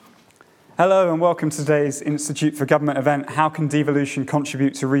Hello and welcome to today's Institute for Government event, How Can Devolution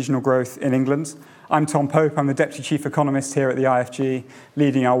Contribute to Regional Growth in England? I'm Tom Pope, I'm the Deputy Chief Economist here at the IFG,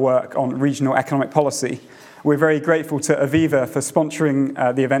 leading our work on regional economic policy. We're very grateful to Aviva for sponsoring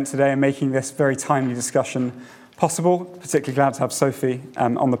the event today and making this very timely discussion possible. Particularly glad to have Sophie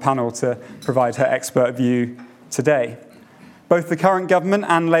on the panel to provide her expert view today. Both the current government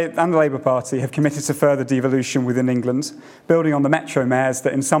and the Labour Party have committed to further devolution within England, building on the metro mayors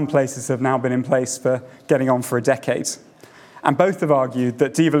that in some places have now been in place for getting on for a decade. And both have argued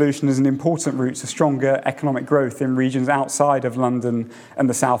that devolution is an important route to stronger economic growth in regions outside of London and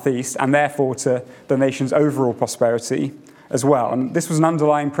the South East, and therefore to the nation's overall prosperity as well. And this was an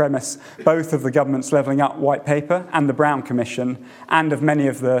underlying premise both of the government's Levelling Up white paper and the Brown Commission, and of many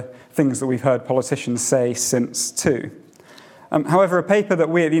of the things that we've heard politicians say since too. However, a paper that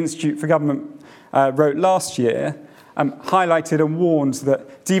we at the Institute for Government wrote last year highlighted and warned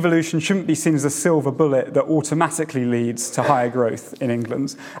that devolution shouldn't be seen as a silver bullet that automatically leads to higher growth in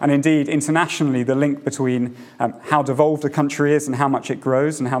England. And indeed, internationally, the link between how devolved a country is and how much it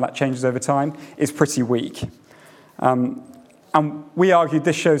grows and how that changes over time is pretty weak. And we argued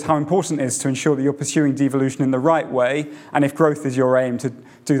this shows how important it is to ensure that you're pursuing devolution in the right way, and if growth is your aim, to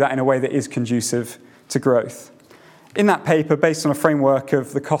do that in a way that is conducive to growth. In that paper, based on a framework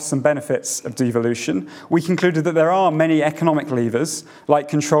of the costs and benefits of devolution, we concluded that there are many economic levers, like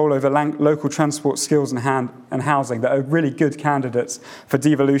control over local transport skills and housing, that are really good candidates for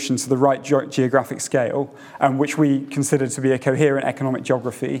devolution to the right geographic scale, which we consider to be a coherent economic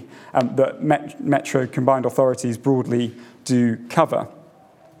geography that metro combined authorities broadly do cover.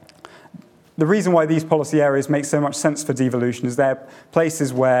 The reason why these policy areas make so much sense for devolution is they're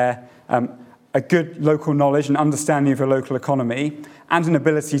places where a good local knowledge and understanding of a local economy and an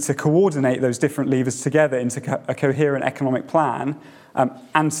ability to coordinate those different levers together into a coherent economic plan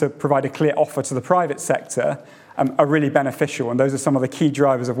and to provide a clear offer to the private sector are really beneficial. And those are some of the key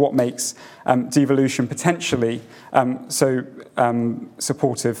drivers of what makes devolution potentially so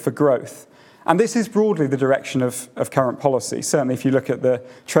supportive for growth. And this is broadly the direction of current policy. Certainly if you look at the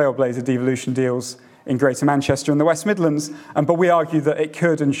trailblazer devolution deals in Greater Manchester and the West Midlands, but we argue that it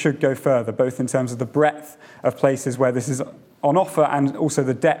could and should go further, both in terms of the breadth of places where this is on offer and also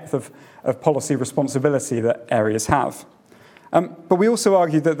the depth of policy responsibility that areas have. But we also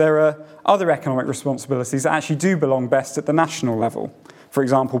argue that there are other economic responsibilities that actually do belong best at the national level. For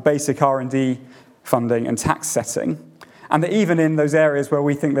example, basic R&D funding and tax setting. And that even in those areas where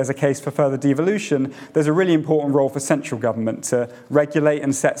we think there's a case for further devolution, there's a really important role for central government to regulate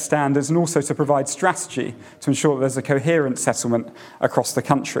and set standards and also to provide strategy to ensure that there's a coherent settlement across the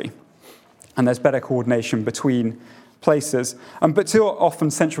country. And there's better coordination between places. But too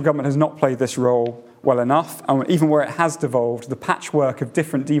often central government has not played this role well enough. And even where it has devolved, the patchwork of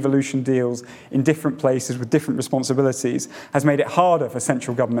different devolution deals in different places with different responsibilities has made it harder for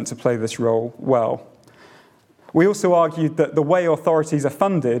central government to play this role well. We also argued that the way authorities are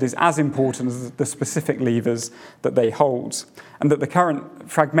funded is as important as the specific levers that they hold, and that the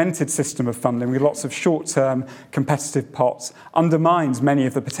current fragmented system of funding with lots of short-term competitive pots undermines many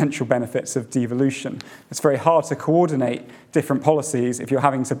of the potential benefits of devolution. It's very hard to coordinate different policies if you're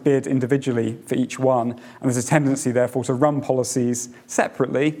having to bid individually for each one, and there's a tendency, therefore, to run policies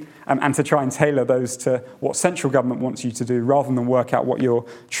separately and to try and tailor those to what central government wants you to do rather than work out what your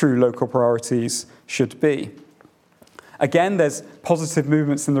true local priorities should be. Again, there's positive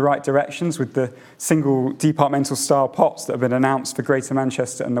movements in the right directions with the single departmental style pots that have been announced for Greater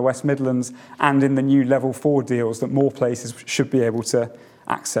Manchester and the West Midlands and in the new Level 4 deals that more places should be able to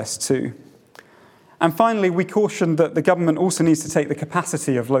access to. And finally, we cautioned that the government also needs to take the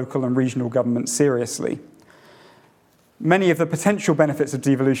capacity of local and regional government seriously. Many of the potential benefits of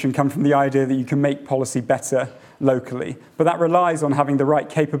devolution come from the idea that you can make policy better locally, but that relies on having the right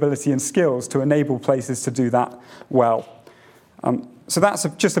capability and skills to enable places to do that well. So that's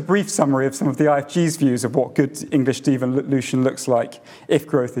just a brief summary of some of the IFG's views of what good English devolution looks like if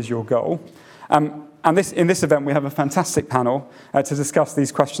growth is your goal. And in this event, we have a fantastic panel to discuss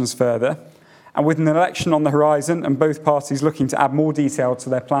these questions further. And with an election on the horizon and both parties looking to add more detail to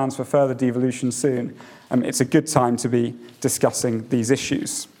their plans for further devolution soon, it's a good time to be discussing these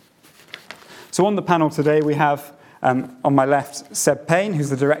issues. So on the panel today, we have, on my left, Seb Payne, who's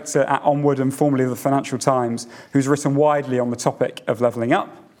the director at Onward and formerly of the Financial Times, who's written widely on the topic of levelling up.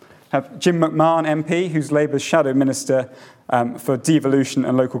 We have Jim McMahon, MP, who's Labour's Shadow Minister for Devolution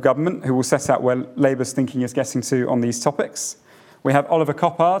and Local Government, who will set out where Labour's thinking is getting to on these topics. We have Oliver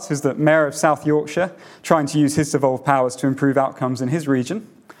Coppard, who's the Mayor of South Yorkshire, trying to use his devolved powers to improve outcomes in his region.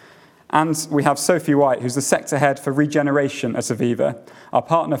 And we have Sophie White, who's the sector head for regeneration at Aviva, our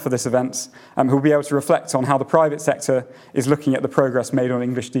partner for this event, who will be able to reflect on how the private sector is looking at the progress made on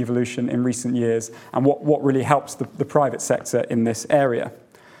English devolution in recent years and what really helps the private sector in this area.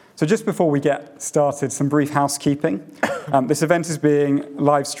 So just before we get started, some brief housekeeping. This event is being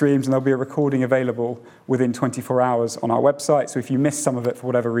live streamed and there'll be a recording available within 24 hours on our website. So if you missed some of it for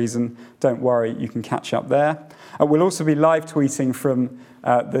whatever reason, don't worry, you can catch up there. We'll also be live tweeting from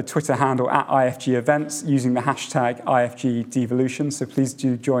the Twitter handle @IFG Events using the hashtag IFG Devolution. So please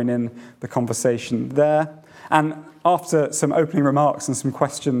do join in the conversation there. And after some opening remarks and some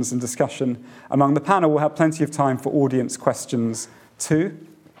questions and discussion among the panel, we'll have plenty of time for audience questions too.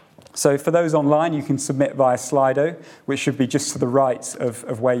 So for those online, you can submit via Slido, which should be just to the right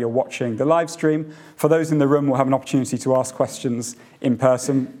of where you're watching the live stream. For those in the room, we'll have an opportunity to ask questions in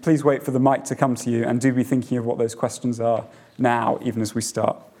person. Please wait for the mic to come to you and do be thinking of what those questions are now, even as we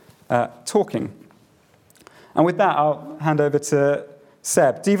start talking. And with that, I'll hand over to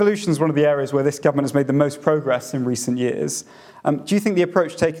Seb. Devolution is one of the areas where this government has made the most progress in recent years. Do you think the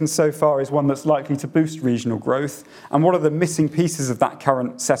approach taken so far is one that's likely to boost regional growth? And what are the missing pieces of that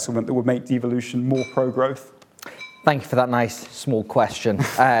current settlement that would make devolution more pro-growth? Thank you for that nice small question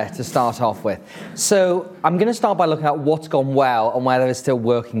to start off with. So I'm going to start by looking at what's gone well and where there is still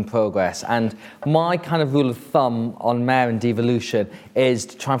work in progress. And my kind of rule of thumb on mayor and devolution is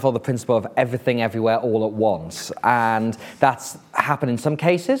to try and follow the principle of everything, everywhere, all at once. And that's happened in some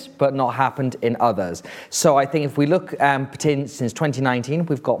cases, but not happened in others. So I think if we look since 2019,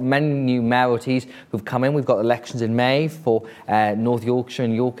 we've got many new mayoralties who've come in. We've got elections in May for North Yorkshire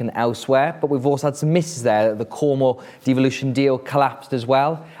and York and elsewhere. But we've also had some misses there. The Cornwall devolution deal collapsed as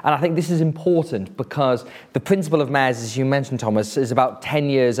well. And I think this is important because the principle of mayors, as you mentioned, Thomas, is about 10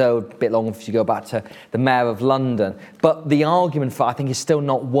 years old, a bit long if you go back to the Mayor of London. But the argument for it, I think, is still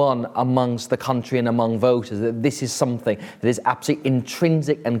not won amongst the country and among voters, that this is something that is absolutely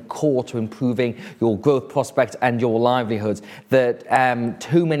intrinsic and core to improving your growth prospects and your livelihoods. That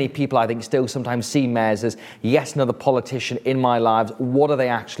too many people, I think, still sometimes see mayors as, yes, another politician in my lives. What are they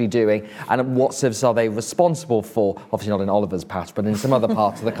actually doing? And what services are they responsible for? Obviously not in Oliver's patch, but in some other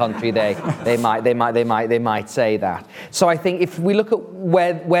parts of the country, they might say that. So I think if we look at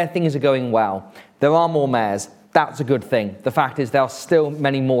where things are going well, there are more mayors. That's a good thing. The fact is there are still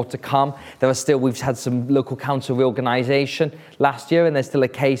many more to come. We've had some local council reorganisation last year, and there's still a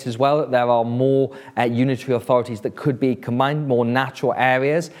case as well that there are more unitary authorities that could be combined, more natural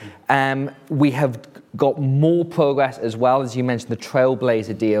areas. We have got more progress as well, as you mentioned, the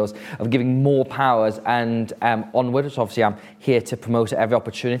trailblazer deals of giving more powers and onwards. Obviously, I'm here to promote at every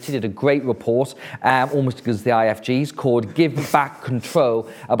opportunity. Did a great report, almost because the IFG's, called Give Back Control,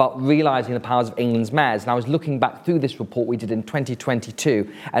 about realising the powers of England's mayors. And I was looking back through this report we did in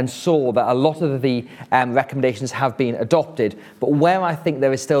 2022 and saw that a lot of the recommendations have been adopted. But where I think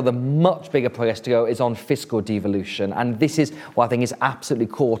there is still the much bigger progress to go is on fiscal devolution. And this is what I think is absolutely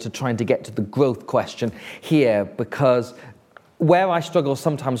core to trying to get to the growth question here, because where I struggle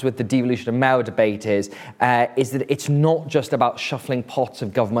sometimes with the devolution of mayor debate is that it's not just about shuffling pots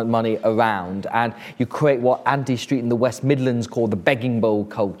of government money around, and you create what Andy Street in the West Midlands call the begging bowl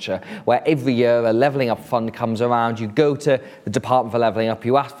culture, where every year a levelling up fund comes around, you go to the Department for Levelling Up,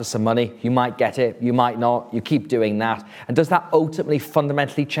 you ask for some money, you might get it, you might not, you keep doing that. And does that ultimately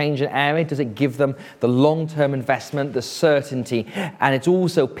fundamentally change an area? Does it give them the long-term investment, the certainty? And it's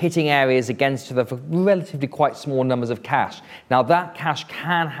also pitting areas against each other for relatively quite small numbers of cash. Now, that cash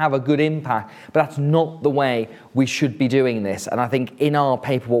can have a good impact, but that's not the way we should be doing this. And I think in our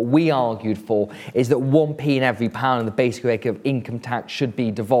paper, what we argued for is that 1p in every pound of the basic rate of income tax should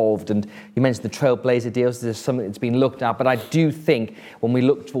be devolved. And you mentioned the trailblazer deals. This is something that's been looked at. But I do think when we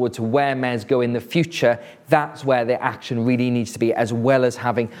look forward to where mayors go in the future, that's where the action really needs to be, as well as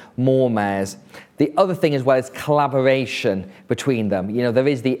having more mayors. The other thing as well is collaboration between them. You know, there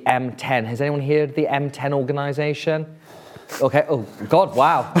is the M10. Has anyone heard of the M10 organisation? Okay, oh God,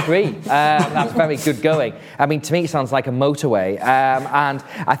 wow, 3. That's very good going. I mean, to me, it sounds like a motorway. And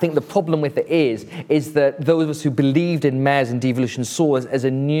I think the problem with it is that those of us who believed in mayors and devolution saw it as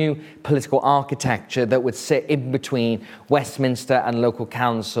a new political architecture that would sit in between Westminster and local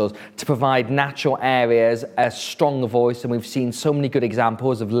councils to provide natural areas a stronger voice. And we've seen so many good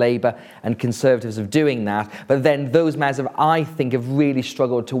examples of Labour and Conservatives of doing that. But then those mayors, I think, have really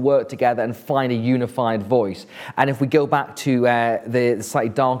struggled to work together and find a unified voice. And if we go back to the slightly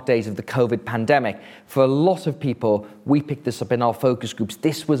dark days of the COVID pandemic, for a lot of people, we picked this up in our focus groups.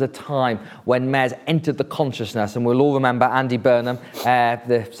 This was a time when mayors entered the consciousness, and we'll all remember Andy Burnham,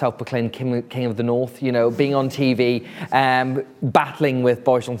 the self-proclaimed king of the North, being on TV, battling with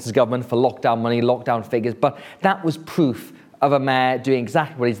Boris Johnson's government for lockdown money, lockdown figures. But that was proof of a mayor doing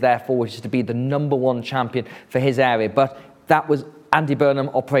exactly what he's there for, which is to be the #1 champion for his area. But that was Andy Burnham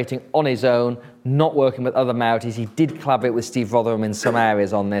operating on his own, not working with other mayorities. He did collaborate with Steve Rotherham in some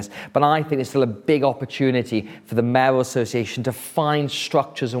areas on this, but I think there's still a big opportunity for the Mayoral Association to find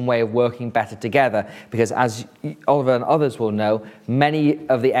structures and way of working better together, because as Oliver and others will know, many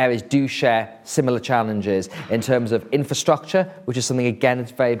of the areas do share similar challenges in terms of infrastructure, which is something, again,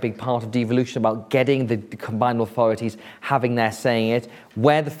 it's a very big part of devolution, about getting the combined authorities having their say in it,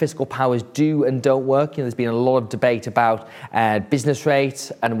 where the fiscal powers do and don't work. There's been a lot of debate about business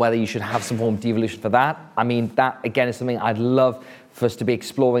rates and whether you should have some form of devolution for that. I mean, that, again, is something I'd love for us to be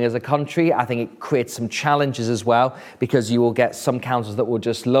exploring as a country. I think it creates some challenges as well, because you will get some councils that will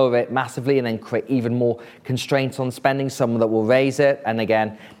just lower it massively and then create even more constraints on spending, some that will raise it, and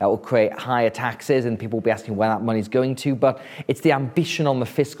again, that will create higher taxes and people will be asking where that money is going to. But it's the ambition on the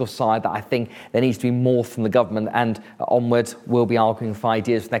fiscal side that I think there needs to be more from the government, and onward we'll be arguing for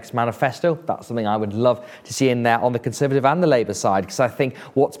ideas for the next manifesto. That's something I would love to see in there on the Conservative and the Labour side, because I think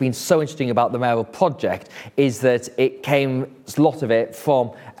what's been so interesting about the mayoral project is that it came, a lot of it,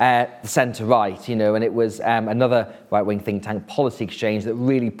 from the centre-right, and it was another right-wing think tank, Policy Exchange, that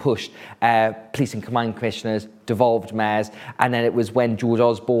really pushed police and command commissioners, devolved mayors, and then it was when George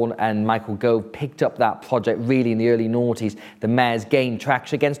Osborne and Michael Gove picked up that project really in the early noughties, the mayors gained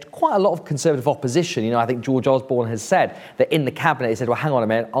traction against quite a lot of Conservative opposition. I think George Osborne has said that in the cabinet, he said, well, hang on a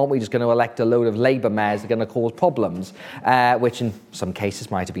minute, aren't we just going to elect a load of Labour mayors that are going to cause problems? Which in some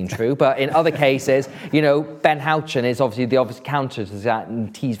cases might have been true, but in other cases, Ben Houchen is obviously the obvious counter to that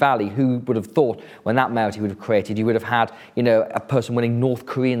in Tees Valley. Who would have thought when that mayoralty would have created, you would have had, a person winning North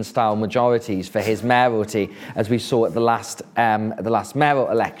Korean-style majorities for his mayoralty, as we saw at the last mayoral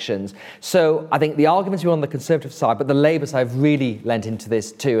elections. So I think the arguments were on the Conservative side, but the Labour side have really lent into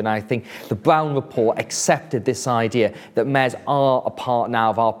this too. And I think the Brown report accepted this idea that mayors are a part now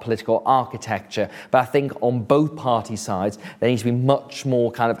of our political architecture. But I think on both party sides, there needs to be much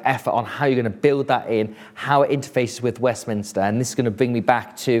more kind of effort on how you're going to build that in, how it interfaces with Westminster. And this is going to bring me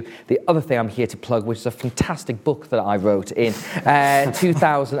back to the other thing I'm here to plug, which is a fantastic book that I wrote in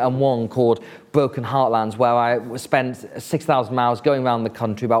 2001 called Broken Heartlands, where I spent 6,000 miles going around the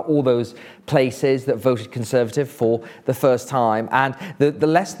country about all those places that voted Conservative for the first time. And the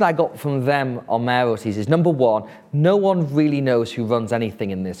lesson I got from them on mayoralties is, number one, no one really knows who runs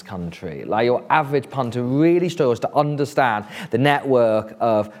anything in this country. Like, your average punter really struggles to understand the network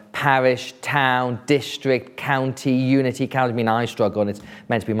of parish, town, district, county, unity county. I mean, I struggle, and it's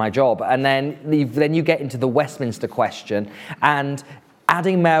meant to be my job. And then you get into the Westminster question, and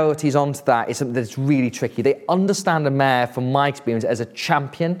adding mayoralties onto that is something that's really tricky. They understand a mayor, from my experience, as a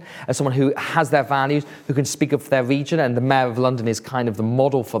champion, as someone who has their values, who can speak up for their region, and the Mayor of London is kind of the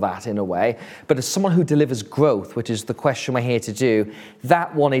model for that in a way. But as someone who delivers growth, which is the question we're here to do,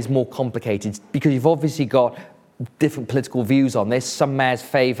 that one is more complicated, because you've obviously got different political views on this. Some mayors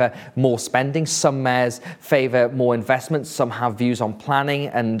favour more spending, some mayors favour more investment, some have views on planning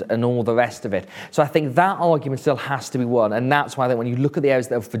and all the rest of it. So I think that argument still has to be won, and that's why I think when you look at the areas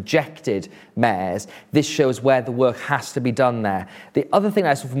that have rejected mayors, this shows where the work has to be done there. The other thing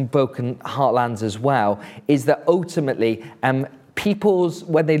I saw from Broken Heartlands as well is that ultimately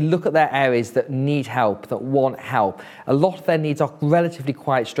when they look at their areas that need help, that want help, a lot of their needs are relatively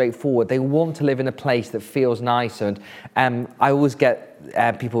quite straightforward. They want to live in a place that feels nicer. And I always get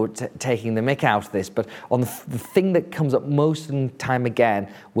people taking the mick out of this, but on the thing that comes up most of the time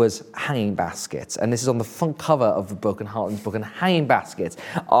again was hanging baskets. And this is on the front cover of the Broken Heartlands book. And hanging baskets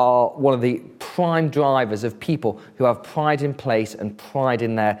are one of the prime drivers of people who have pride in place and pride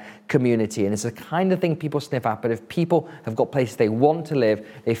in their community. And it's the kind of thing people sniff at. But if people have got places they want to live,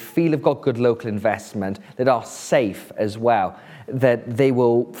 they feel have got good local investment, that are safe as well, that they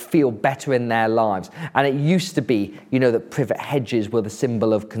will feel better in their lives. And it used to be, that privet hedges were the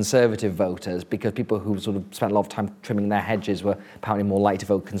symbol of Conservative voters, because people who sort of spent a lot of time trimming their hedges were apparently more likely to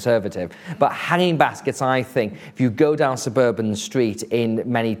vote Conservative. But hanging baskets, I think, if you go down suburban street in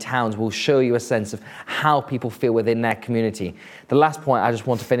many towns, will show you a sense of how people feel within their community. The last point I just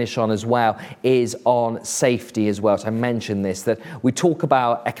want to finish on as well is on safety as well. So I mentioned this, that we talk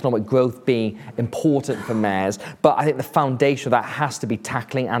about economic growth being important for mayors, but I think the foundation of that has to be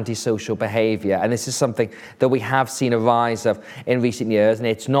tackling antisocial behaviour. And this is something that we have seen a rise of in recent years, and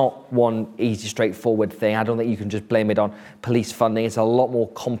it's not one easy, straightforward thing. I don't think you can just blame it on police funding. It's a lot more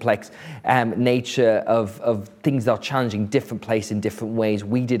complex nature of things that are challenging different places in different ways.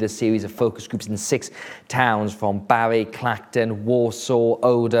 We did a series of focus groups in 6 towns from Barry, Clacton, Warsaw,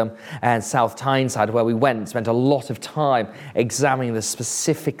 Oldham and South Tyneside, where we went and spent a lot of time examining the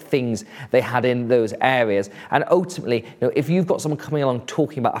specific things they had in those areas. And ultimately, if you've got someone coming along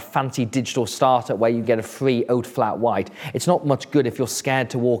talking about a fancy digital startup where you get a free oat flat white, it's not much good if you're scared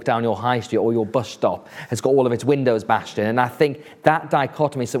to walk down your high street or your bus stop has got all of its windows bashed in. And I think that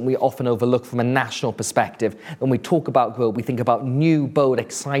dichotomy is something we often overlook from a national perspective. When we talk about growth, we think about new, bold,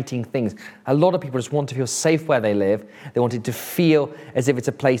 exciting things. A lot of people just want to feel safe where they live. They want it to feel as if it's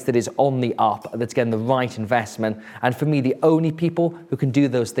a place that is on the up, that's getting the right investment. And for me, the only people who can do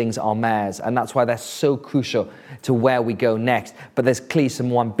those things are mayors. And that's why they're so crucial to where we go next. But there's clearly some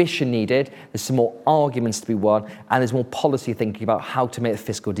more ambition needed. There's some more arguments to be won. And there's more policy thinking about how to make the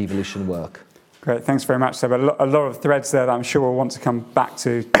fiscal devolution work. Great, thanks very much, Seb. A lot of threads there that I'm sure we'll want to come back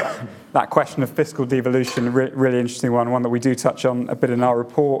to. That question of fiscal devolution, really interesting one that we do touch on a bit in our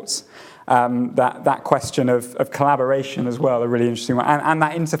reports. That question of collaboration as well, a really interesting one, and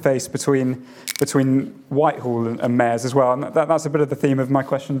that interface between Whitehall and mayors as well. And that's a bit of the theme of my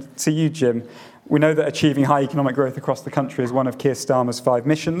question to you, Jim. We know that achieving high economic growth across the country is one of Keir Starmer's 5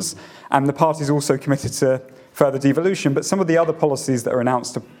 missions, and the party's also committed to further devolution. But some of the other policies that are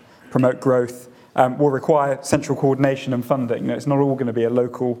announced to promote growth will require central coordination and funding. It's not all going to be a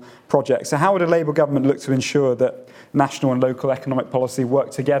local project. So how would a Labour government look to ensure that national and local economic policy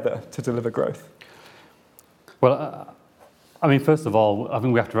work together to deliver growth? Well, first of all, I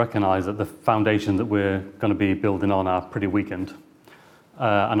think we have to recognise that the foundation that we're going to be building on are pretty weakened.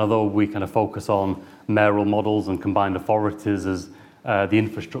 And although we kind of focus on mayoral models and combined authorities as the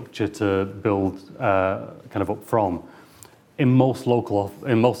infrastructure to build kind of up from, in most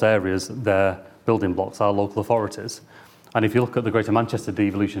areas, their building blocks are local authorities. And if you look at the Greater Manchester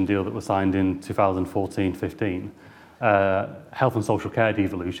devolution deal that was signed in 2014-15, health and social care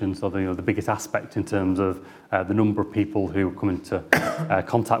devolution, so the biggest aspect in terms of the number of people who come into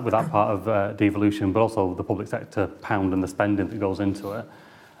contact with that part of devolution, but also the public sector pound and the spending that goes into it,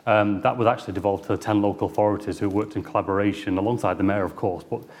 that was actually devolved to 10 local authorities who worked in collaboration alongside the mayor, of course,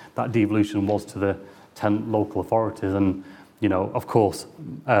 but that devolution was to the 10 local authorities. And of course,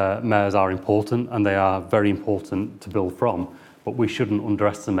 mayors are important and they are very important to build from, but we shouldn't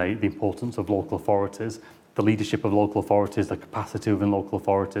underestimate the importance of local authorities, the leadership of local authorities, the capacity within local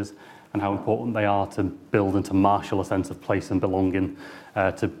authorities, and how important they are to build and to marshal a sense of place and belonging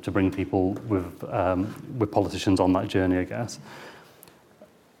to bring people with politicians on that journey, I guess.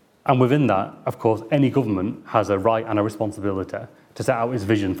 And within that, of course, any government has a right and a responsibility to set out its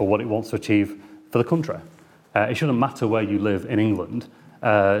vision for what it wants to achieve for the country. It shouldn't matter where you live in England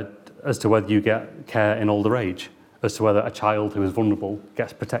as to whether you get care in older age, as to whether a child who is vulnerable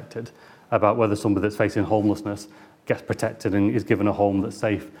gets protected, about whether somebody that's facing homelessness gets protected and is given a home that's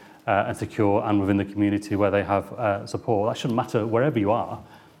safe and secure and within the community where they have support. That shouldn't matter wherever you are.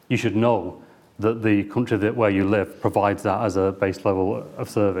 You should know that the country where you live provides that as a base level of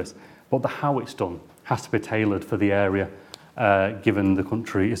service. But the how it's done has to be tailored for the area, given the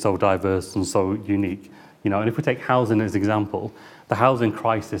country is so diverse and so unique. And if we take housing as an example, the housing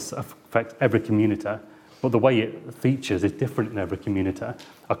crisis affects every community, but the way it features is different in every community.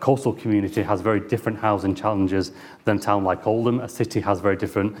 A coastal community has very different housing challenges than a town like Oldham. A city has very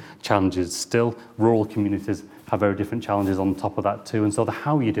different challenges still. Rural communities have very different challenges on top of that too. And so the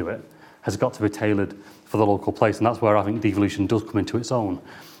how you do it has got to be tailored for the local place. And that's where I think devolution does come into its own,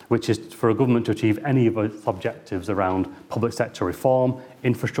 which is for a government to achieve any of its objectives around public sector reform,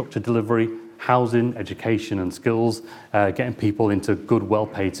 infrastructure delivery, housing, education and skills, getting people into good,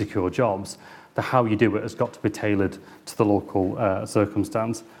 well-paid, secure jobs. The how you do it has got to be tailored to the local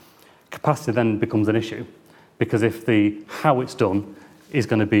circumstance. Capacity then becomes an issue, because if the how it's done is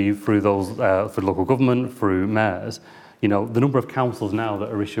going to be through those, for local government, through mayors, the number of councils now that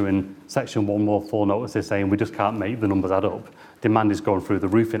are issuing Section 114 notices saying we just can't make the numbers add up. Demand is going through the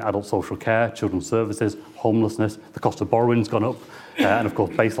roof in adult social care, children's services, homelessness, the cost of borrowing's gone up, and of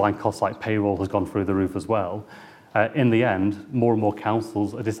course baseline costs like payroll has gone through the roof as well. In the end, more and more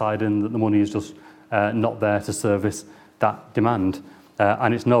councils are deciding that the money is just not there to service that demand.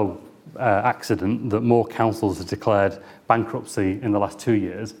 And it's no accident that more councils have declared bankruptcy in the last 2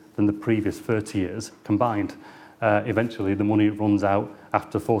 years than the previous 30 years combined. eventually the money runs out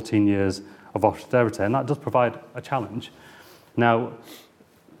after 14 years of austerity, and that does provide a challenge. Now,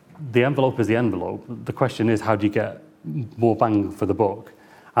 the envelope is the envelope. The question is, how do you get more bang for the buck?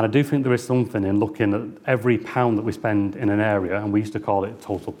 And I do think there is something in looking at every pound that we spend in an area, and we used to call it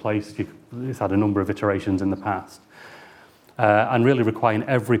total place. It's had a number of iterations in the past. And really requiring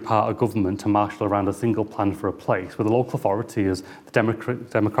every part of government to marshal around a single plan for a place, with the local authority as the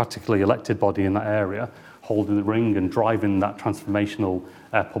democratically elected body in that area, holding the ring and driving that transformational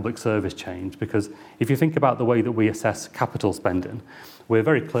public service change. Because if you think about the way that we assess capital spending, we're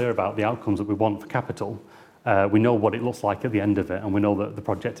very clear about the outcomes that we want for capital. We know what it looks like at the end of it, and we know that the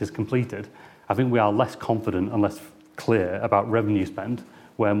project is completed. I think we are less confident and less clear about revenue spend,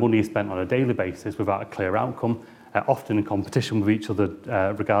 where money is spent on a daily basis without a clear outcome, often in competition with each other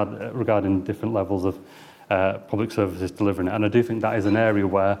regarding different levels of public services delivering it. And I do think that is an area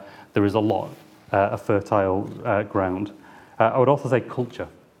where there is a lot of fertile ground. I would also say culture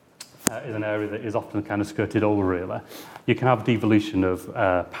is an area that is often kind of skirted over, really. You can have devolution of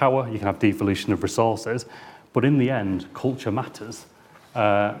power, you can have devolution of resources, but in the end, culture matters.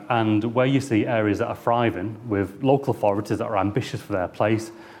 And where you see areas that are thriving with local authorities that are ambitious for their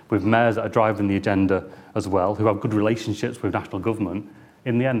place, with mayors that are driving the agenda as well, who have good relationships with national government,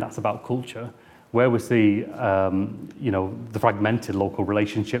 in the end, that's about culture. Where we see, the fragmented local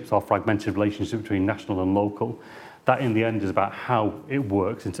relationships or fragmented relationships between national and local, that in the end is about how it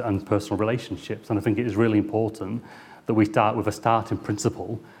works and personal relationships. And I think it is really important that we start with a starting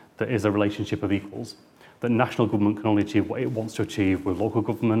principle that is a relationship of equals, that national government can only achieve what it wants to achieve with local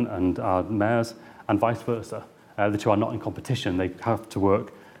government and our mayors, and vice versa. The two are not in competition. They have to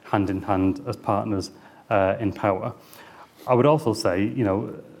work hand in hand as partners in power. I would also say,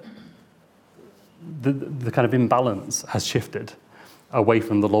 the kind of imbalance has shifted away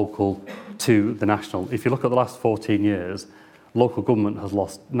from the local to the national. If you look at the last 14 years, local government has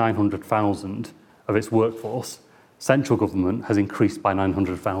lost 900,000 of its workforce. Central government has increased by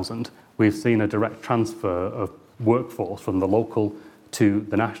 900,000. We've seen a direct transfer of workforce from the local to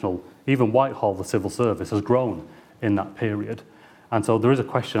the national. Even Whitehall, the civil service, has grown in that period. And so there is a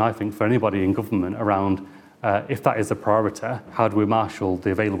question, I think, for anybody in government around if that is a priority, how do we marshal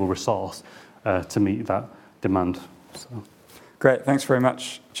the available resource to meet that demand? So. Great, thanks very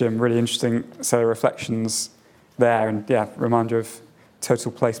much, Jim. Really interesting set of reflections there, and reminder of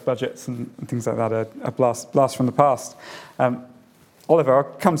total place budgets and things like that, a blast from the past. Oliver, I'll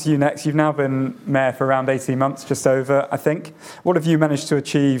come to you next. You've now been mayor for around 18 months, just over, I think. What have you managed to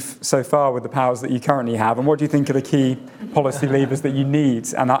achieve so far with the powers that you currently have, and what do you think are the key policy levers that you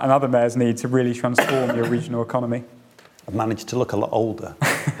need and other mayors need to really transform your regional economy? I've managed to look a lot older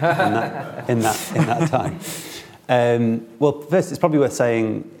in that time. Well, first, it's probably worth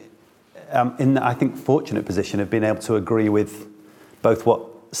saying, in the, I think, fortunate position of being able to agree with both what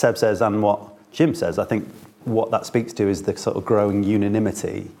Seb says and what Jim says. I think what that speaks to is the sort of growing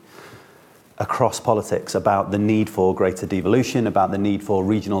unanimity across politics about the need for greater devolution, about the need for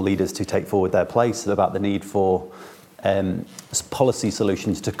regional leaders to take forward their place, about the need for policy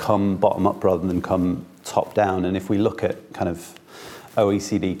solutions to come bottom up rather than come top down. And if we look at kind of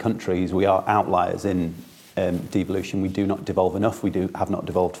OECD countries, we are outliers in devolution. We do not devolve enough. We have not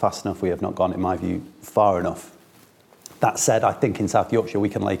devolved fast enough. We have not gone, in my view, far enough. That said, I think in South Yorkshire we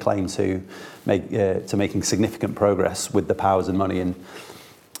can lay claim to making significant progress with the powers and money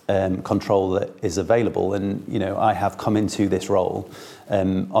and control that is available. And I have come into this role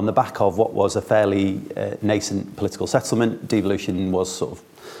on the back of what was a fairly nascent political settlement. Devolution was sort of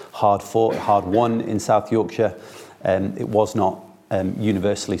hard fought, hard won in South Yorkshire. It was not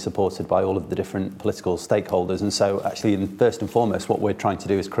universally supported by all of the different political stakeholders. And so actually, first and foremost, what we're trying to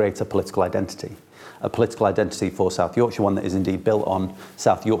do is create a political identity for South Yorkshire, one that is indeed built on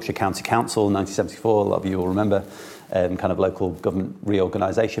South Yorkshire County Council, 1974, a lot of you will remember, kind of local government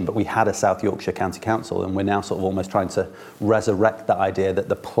reorganisation. But we had a South Yorkshire County Council, and we're now sort of almost trying to resurrect that idea that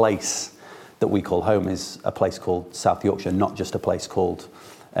the place that we call home is a place called South Yorkshire, not just a place called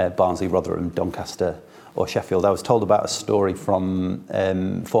Barnsley, Rotherham, Doncaster or Sheffield. I was told about a story from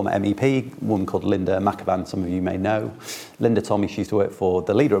former MEP, a woman called Linda McAvan, some of you may know. Linda told me she used to work for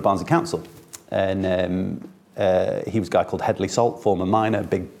the leader of Barnsley Council. And he was a guy called Headley Salt, former miner,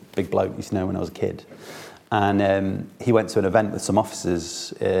 big bloke, used to know when I was a kid. And he went to an event with some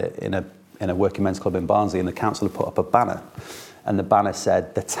officers in a working men's club in Barnsley, and the council had put up a banner. And the banner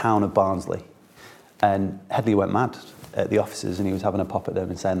said, "The town of Barnsley." And Headley went mad at the officers, and he was having a pop at them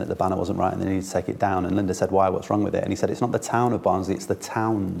and saying that the banner wasn't right and they needed to take it down. And Linda said, "Why? What's wrong with it?" And he said, "It's not the town of Barnsley, it's the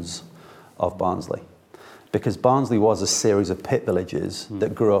towns of Barnsley." because Barnsley was a series of pit villages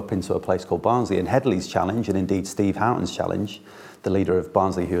that grew up into a place called Barnsley. And Headley's challenge, and indeed Steve Houghton's challenge, the leader of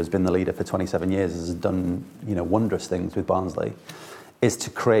Barnsley, who has been the leader for 27 years, has done wondrous things with Barnsley, is to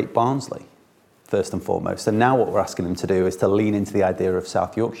create Barnsley, first and foremost. And now what we're asking them to do is to lean into the idea of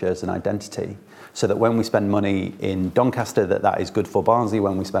South Yorkshire as an identity, so that when we spend money in Doncaster, that is good for Barnsley.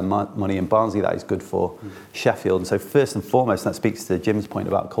 When we spend money in Barnsley, that is good for Sheffield. And so first and foremost, that speaks to Jim's point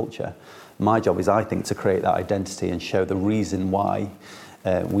about culture. My job is, I think, to create that identity and show the reason why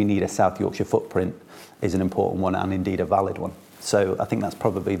we need a South Yorkshire footprint is an important one, and indeed a valid one. So I think that's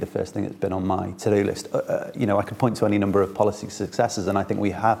probably the first thing that's been on my to-do list. I could point to any number of policy successes, and I think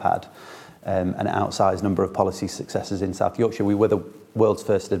we have had an outsized number of policy successes in South Yorkshire. We were the world's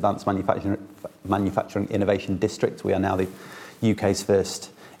first advanced manufacturing innovation district. We are now the UK's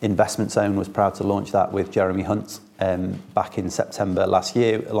first investment zone. Was proud to launch that with Jeremy Hunt back in September last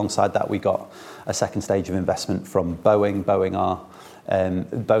year. Alongside that, we got a second stage of investment from Boeing.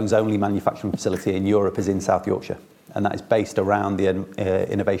 Boeing's only manufacturing facility in Europe is in South Yorkshire, and that is based around the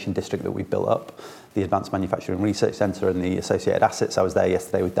innovation district that we've built up, the Advanced Manufacturing Research Centre and the associated assets. I was there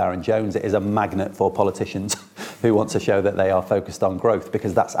yesterday with Darren Jones. It is a magnet for politicians who want to show that they are focused on growth,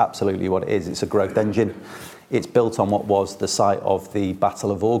 because that's absolutely what it is. It's a growth engine. It's built on what was the site of the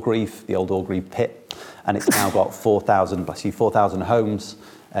Battle of Orgreave, the old Orgreave pit, and it's now got 4,000 homes.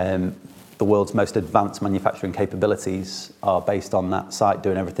 The world's most advanced manufacturing capabilities are based on that site,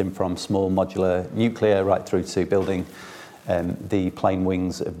 doing everything from small modular nuclear right through to building the plane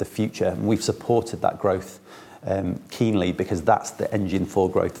wings of the future. And we've supported that growth keenly, because that's the engine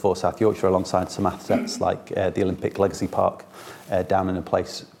for growth for South Yorkshire, alongside some assets like the Olympic Legacy Park down in a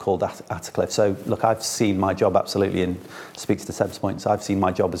place called Attercliffe. So look, I've seen my job absolutely, and speaks to Seb's points, I've seen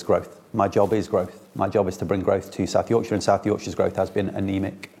my job as growth. My job is growth. My job is to bring growth to South Yorkshire, and South Yorkshire's growth has been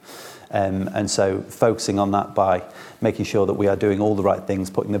anemic. And so focusing on that by making sure that we are doing all the right things,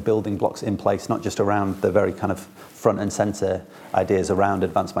 putting the building blocks in place, not just around the very kind of front and centre ideas around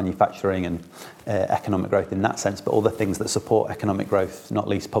advanced manufacturing and economic growth in that sense, but all the things that support economic growth, not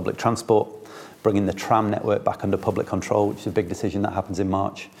least public transport, bringing the tram network back under public control, which is a big decision that happens in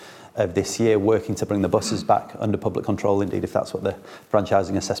March of this year, working to bring the buses back under public control, indeed, if that's what the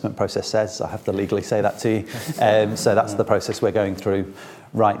franchising assessment process says. I have to legally say that to you. So that's the process we're going through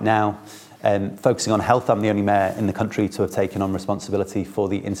right now. Focusing on health, I'm the only mayor in the country to have taken on responsibility for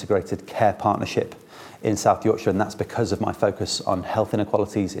the integrated care partnership in South Yorkshire, and that's because of my focus on health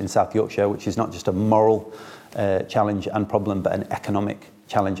inequalities in South Yorkshire, which is not just a moral challenge and problem, but an economic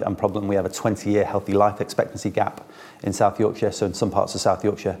challenge and problem. We have a 20-year healthy life expectancy gap in South Yorkshire. So in some parts of South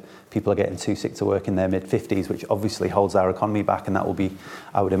Yorkshire, people are getting too sick to work in their mid-50s, which obviously holds our economy back. And that will be,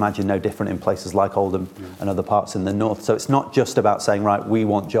 I would imagine, no different in places like Oldham and other parts in the north. So it's not just about saying, right, we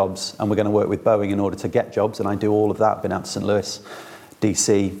want jobs and we're going to work with Boeing in order to get jobs. And I do all of that. I've been out to St. Louis,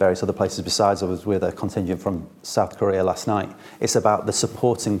 DC, various other places besides. I was with a contingent from South Korea last night. It's about the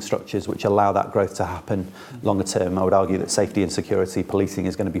supporting structures which allow that growth to happen longer term. I would argue that safety and security, policing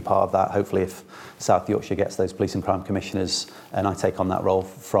is going to be part of that. Hopefully if South Yorkshire gets those police and crime commissioners and I take on that role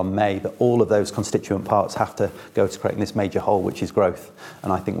from May, but all of those constituent parts have to go to creating this major whole, which is growth.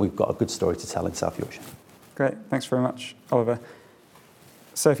 And I think we've got a good story to tell in South Yorkshire. Great, thanks very much, Oliver.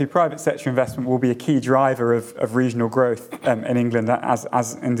 Sophie, private sector investment will be a key driver of regional growth in England,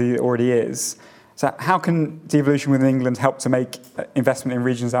 as indeed it already is. So how can devolution within England help to make investment in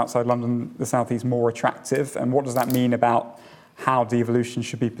regions outside London, the South East, more attractive? And what does that mean about how devolution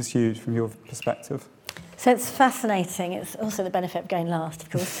should be pursued from your perspective? So it's fascinating. It's also the benefit of going last, of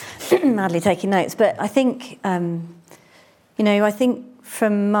course, madly taking notes. But I think, I think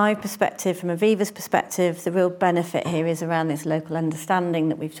from my perspective, from Aviva's perspective, the real benefit here is around this local understanding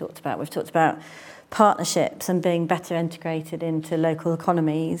that we've talked about. We've talked about partnerships and being better integrated into local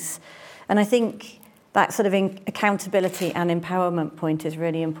economies. And I think that sort of accountability and empowerment point is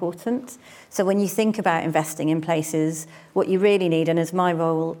really important. So when you think about investing in places, what you really need, and as my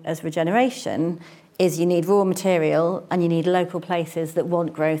role as Regeneration, is you need raw material and you need local places that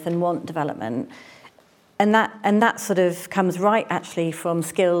want growth and want development. And that sort of comes right actually from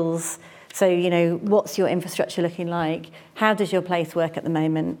skills. So, what's your infrastructure looking like? How does your place work at the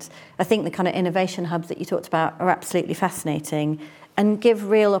moment? I think the kind of innovation hubs that you talked about are absolutely fascinating and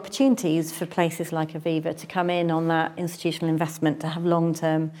give real opportunities for places like Aviva to come in on that institutional investment, to have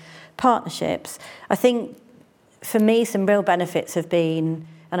long-term partnerships. I think for me, some real benefits have been,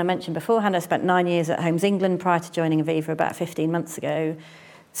 and I mentioned beforehand, I spent 9 years at Homes England prior to joining Aviva about 15 months ago.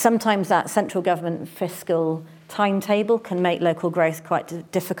 sometimes that central government fiscal timetable can make local growth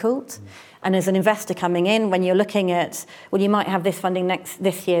quite difficult. And as an investor coming in, when you're looking at, well, you might have this funding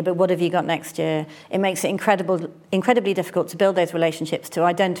this year, but what have you got next year? It makes it incredibly difficult to build those relationships, to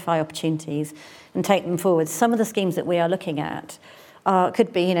identify opportunities and take them forward. Some of the schemes that we are looking at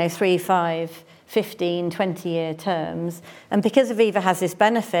could be, 3, 5, 15, 20-year terms. And because Aviva has this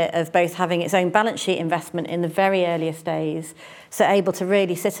benefit of both having its own balance sheet investment in the very earliest days, so able to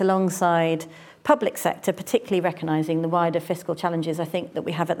really sit alongside public sector, particularly recognising the wider fiscal challenges I think that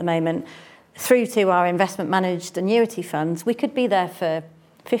we have at the moment, through to our investment managed annuity funds, we could be there for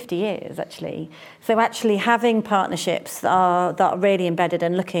 50 years actually. So actually having partnerships that are really embedded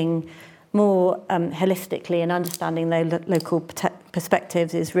and looking more holistically and understanding those local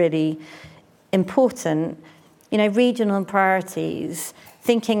perspectives is really important. Regional priorities,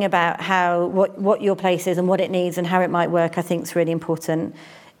 thinking about what your place is and what it needs and how it might work, I think is really important.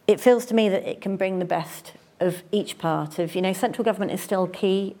 It feels to me that it can bring the best of each part of, central government is still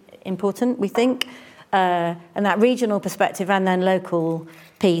key, important, we think, and that regional perspective and then local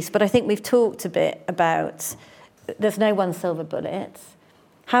piece. But I think we've talked a bit about there's no one silver bullet.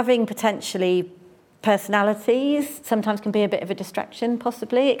 Having potentially personalities sometimes can be a bit of a distraction,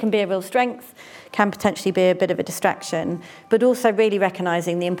 possibly. It can be a real strength, can potentially be a bit of a distraction, but also really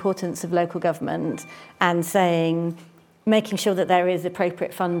recognising the importance of local government and making sure that there is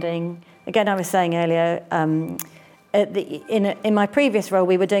appropriate funding. Again, I was saying earlier, in my previous role,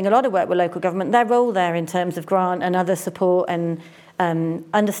 we were doing a lot of work with local government. Their role there in terms of grant and other support and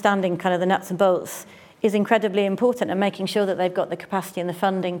understanding kind of the nuts and bolts is incredibly important, and making sure that they've got the capacity and the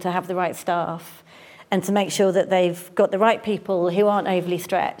funding to have the right staff and to make sure that they've got the right people who aren't overly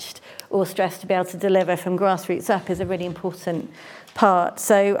stretched or stressed to be able to deliver from grassroots up is a really important part.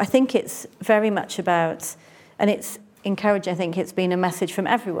 So I think it's very much about, and it's encouraging, I think it's been a message from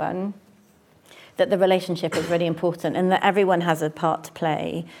everyone that the relationship is really important and that everyone has a part to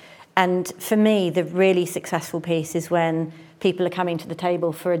play. And for me, the really successful piece is when people are coming to the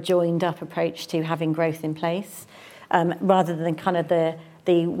table for a joined up approach to having growth in place, rather than kind of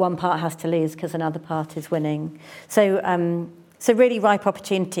the one part has to lose because another part is winning. So really ripe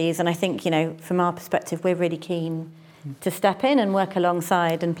opportunities. And I think, from our perspective, we're really keen to step in and work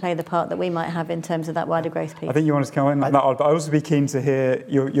alongside and play the part that we might have in terms of that wider growth piece. I think you want to come in on that, but I'd also be keen to hear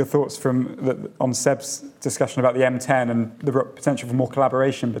your thoughts on Seb's discussion about the M10 and the potential for more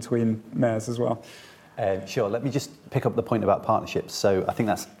collaboration between mayors as well. Sure, let me just pick up the point about partnerships. So I think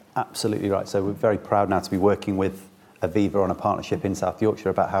that's absolutely right. So we're very proud now to be working with Aviva on a partnership in South Yorkshire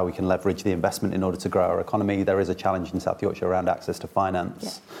about how we can leverage the investment in order to grow our economy. There is a challenge in South Yorkshire around access to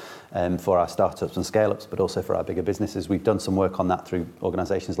finance. For our startups and scale-ups, but also for our bigger businesses. We've done some work on that through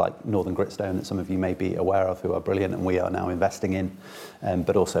organisations like Northern Gritstone that some of you may be aware of, who are brilliant and we are now investing in,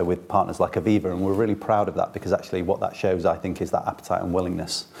 but also with partners like Aviva. And we're really proud of that because actually what that shows, I think, is that appetite and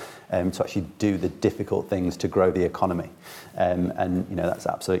willingness to actually do the difficult things to grow the economy. And that's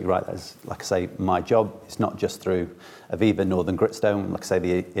absolutely right. That's, like I say, my job. It's not just through Aviva, Northern Gritstone, like I say,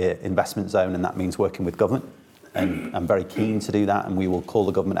 the investment zone, and that means working with government. And I'm very keen to do that, and we will call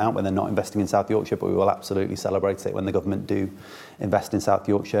the government out when they're not investing in South Yorkshire, but we will absolutely celebrate it when the government do invest in South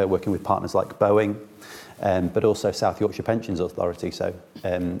Yorkshire, working with partners like Boeing, but also South Yorkshire Pensions Authority. So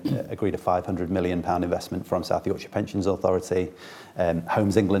agreed a £500 million investment from South Yorkshire Pensions Authority.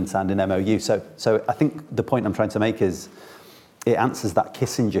 Homes England signed an MOU. So I think the point I'm trying to make is it answers that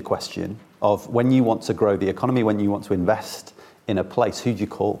Kissinger question of when you want to grow the economy, when you want to invest in a place, who do you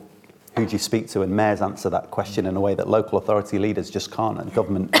call? Who do you speak to? And mayors answer that question in a way that local authority leaders just can't, and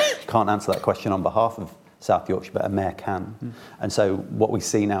government can't answer that question on behalf of South Yorkshire, but a mayor can. And so what we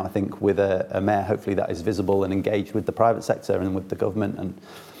see now, I think, with a mayor, hopefully that is visible and engaged with the private sector and with the government and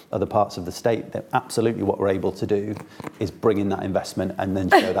other parts of the state, that absolutely what we're able to do is bring in that investment and then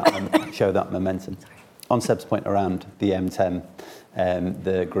show that momentum. On Seb's point around the M10,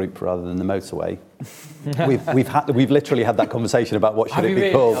 the group rather than the motorway, we've literally had that conversation about what should it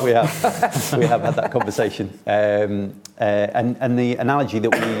be called. We have had that conversation, and the analogy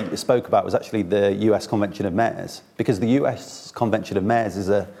that we spoke about was actually the US Convention of Mayors, because the US Convention of Mayors is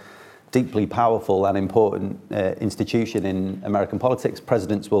a deeply powerful and important institution in American politics.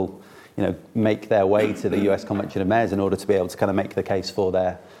 Presidents will, make their way to the US Convention of Mayors in order to be able to kind of make the case for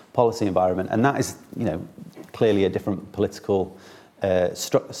their policy environment, and that is, clearly a different political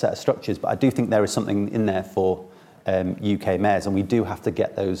set of structures. But I do think there is something in there for UK mayors, and we do have to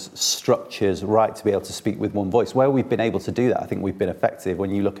get those structures right to be able to speak with one voice. Where we've been able to do that, I think we've been effective. When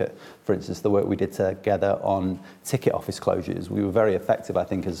you look at, for instance, the work we did together on ticket office closures, we were very effective, I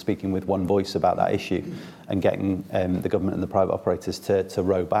think, as speaking with one voice about that issue and getting the government and the private operators to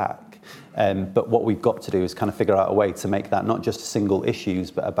row back. But what we've got to do is kind of figure out a way to make that not just single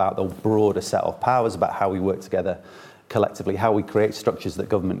issues, but about the broader set of powers, about how we work together collectively, how we create structures that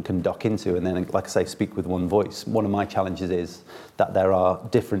government can dock into and then, like I say, speak with one voice. One of my challenges is that there are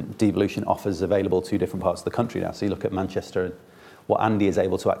different devolution offers available to different parts of the country now. So you look at Manchester and what Andy is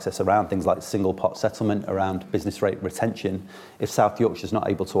able to access around things like single pot settlement, around business rate retention. If South Yorkshire's not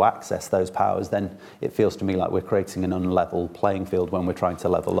able to access those powers, then it feels to me like we're creating an unlevel playing field when we're trying to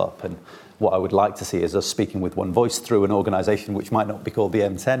level up. And what I would like to see is us speaking with one voice through an organisation which might not be called the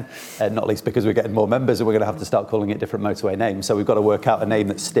M10, not least because we're getting more members and we're going to have to start calling it different motorway names. So we've got to work out a name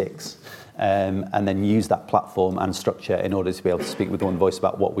that sticks and then use that platform and structure in order to be able to speak with one voice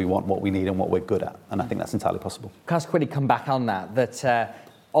about what we want, what we need and what we're good at. And I think that's entirely possible. Can I just quickly come back on that?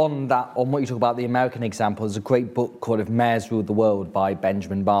 On what you talk about, the American example, there's a great book called If Mayors Ruled the World by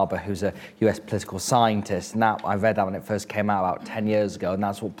Benjamin Barber, who's a US political scientist. And that, I read that when it first came out about 10 years ago, and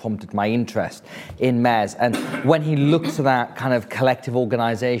that's what prompted my interest in mayors. And when he looks at that kind of collective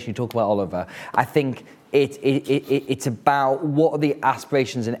organisation you talk about, Oliver, I think it's about what are the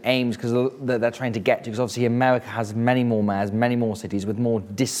aspirations and aims because they're trying to get to. Because obviously America has many more mayors, many more cities with more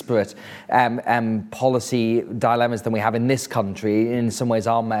disparate policy dilemmas than we have in this country. In some ways,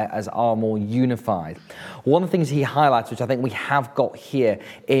 our mayors are more unified. One of the things he highlights, which I think we have got here,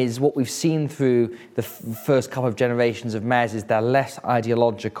 is what we've seen through the first couple of generations of mayors is they're less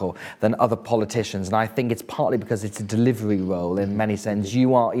ideological than other politicians. And I think it's partly because it's a delivery role in many senses.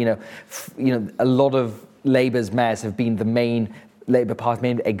 You are, a lot of Labour's mayors have been the main Labour Party,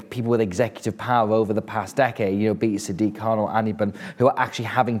 main people with executive power over the past decade, be it Sadiq Khan or Andy Bun, who are actually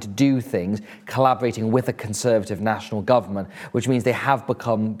having to do things, collaborating with a Conservative national government, which means they have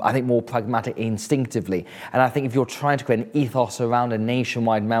become, I think, more pragmatic instinctively. And I think if you're trying to create an ethos around a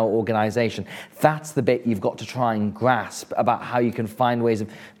nationwide mayor organisation, that's the bit you've got to try and grasp about how you can find ways of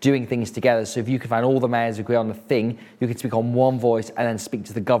doing things together. So if you can find all the mayors agree on a thing, you can speak on one voice and then speak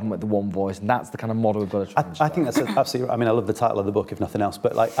to the government with the one voice. And that's the kind of model we've got to try and I think that's absolutely right. I mean, I love the title of the book, if nothing else,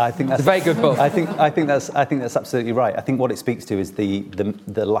 but I think that's it's a very good book. I think that's absolutely right. I think what it speaks to is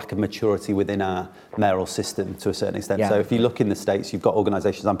the lack of maturity within our mayoral system to a certain extent. Yeah. So if you look in the States, you've got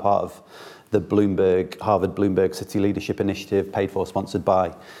organisations. I'm part of the Harvard Bloomberg City Leadership Initiative, paid for, sponsored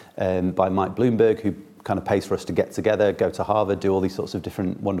by Mike Bloomberg, who kind of pays for us to get together, go to Harvard, do all these sorts of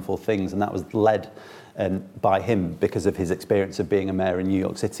different wonderful things, and that was led by him because of his experience of being a mayor in New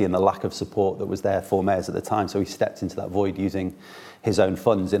York City and the lack of support that was there for mayors at the time. So he stepped into that void using his own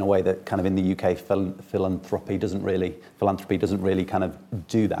funds in a way that kind of in the UK philanthropy doesn't really kind of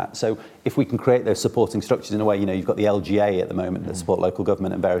do that. So if we can create those supporting structures in a way, you've got the LGA at the moment that support local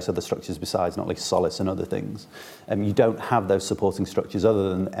government and various other structures besides, not least Solace and other things. You don't have those supporting structures other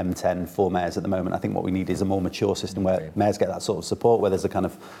than M10 for mayors at the moment. I think what we need is a more mature system where mayors get that sort of support, where there's a kind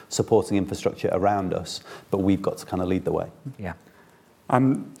of supporting infrastructure around us, but we've got to kind of lead the way. Yeah.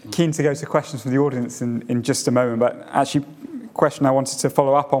 I'm keen to go to questions from the audience in just a moment, but actually question I wanted to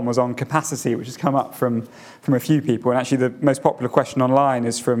follow up on was on capacity, which has come up from a few people. And actually the most popular question online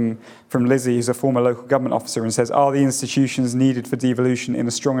is from Lizzie, who's a former local government officer, and says, are the institutions needed for devolution in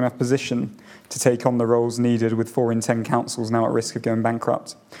a strong enough position to take on the roles needed with 4 in 10 councils now at risk of going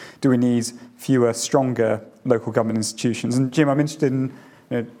bankrupt? Do we need fewer, stronger local government institutions? And Jim, I'm interested in,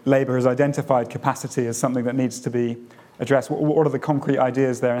 Labour has identified capacity as something that needs to be addressed. What are the concrete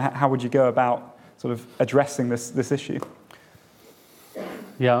ideas there, and how would you go about sort of addressing this issue?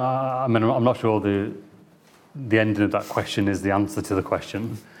 Yeah, I mean, I'm not sure the ending of that question is the answer to the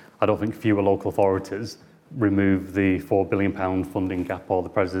question. I don't think fewer local authorities remove the £4 billion funding gap or the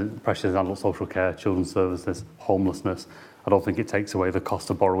pressures on adult social care, children's services, homelessness. I don't think it takes away the cost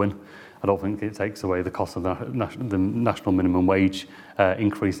of borrowing. I don't think it takes away the cost of the national minimum wage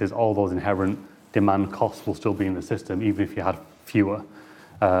increases. All those inherent demand costs will still be in the system, even if you had fewer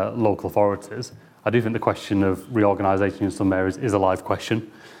local authorities. I do think the question of reorganisation in some areas is a live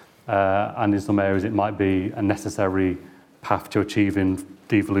question, and in some areas it might be a necessary path to achieving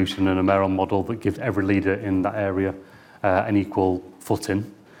devolution and a mayoral model that gives every leader in that area an equal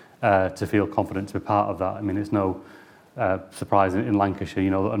footing to feel confident to be part of that. I mean, it's no surprise in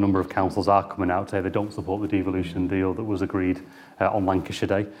Lancashire, that a number of councils are coming out to say they don't support the devolution deal that was agreed on Lancashire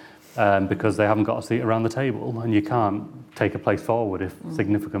Day. Because they haven't got a seat around the table, and you can't take a place forward if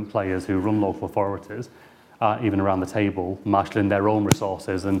significant players who run local authorities aren't even around the table, marshalling their own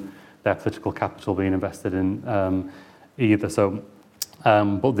resources and their political capital being invested in either. So,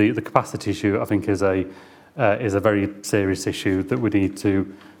 but the capacity issue, I think, is a very serious issue that we need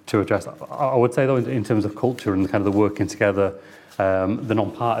to address. I would say, though, in terms of culture and kind of the working together, the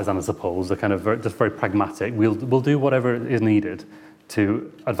non-partisan, I suppose, the kind of just very pragmatic. We'll do whatever is needed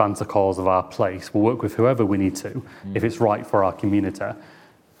to advance the cause of our place. We'll work with whoever we need to, if it's right for our community.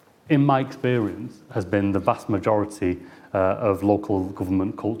 In my experience, has been the vast majority of local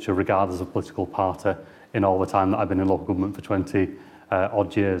government culture, regardless of political party, in all the time that I've been in local government for 20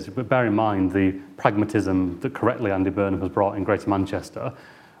 odd years. But bear in mind, the pragmatism that correctly Andy Burnham has brought in Greater Manchester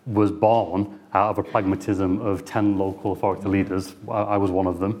was born out of a pragmatism of 10 local authority leaders. I was one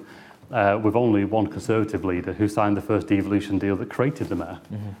of them, with only one Conservative leader who signed the first devolution deal that created the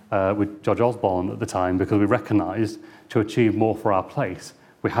mayor, with George Osborne at the time, because we recognised to achieve more for our place,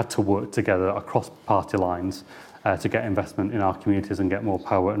 we had to work together across party lines to get investment in our communities and get more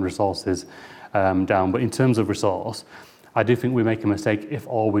power and resources down. But in terms of resource, I do think we make a mistake if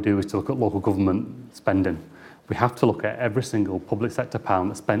all we do is to look at local government spending. We have to look at every single public sector pound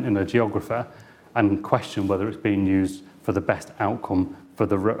that's spent in a geography and question whether it's being used for the best outcome, for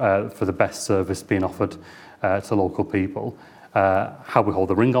the best service being offered to local people. How we hold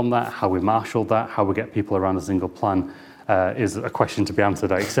the ring on that, how we marshal that, how we get people around a single plan is a question to be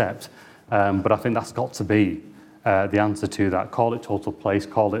answered, I accept. But I think that's got to be the answer to that. Call it total place,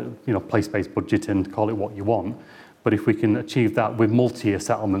 call it place-based budgeting, call it what you want. But if we can achieve that with multi-year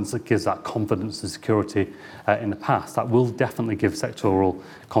settlements that gives that confidence and security in the past, that will definitely give sectoral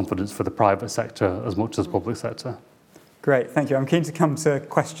confidence for the private sector as much as public sector. Great, thank you. I'm keen to come to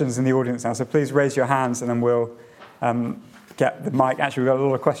questions in the audience now, so please raise your hands and then we'll get the mic. Actually, we've got a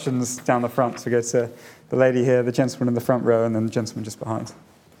lot of questions down the front, so we go to the lady here, the gentleman in the front row, and then the gentleman just behind.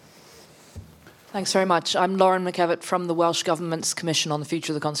 Thanks very much. I'm Lauren McEvitt from the Welsh Government's Commission on the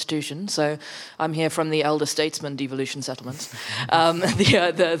Future of the Constitution. So I'm here from the elder statesman devolution settlements,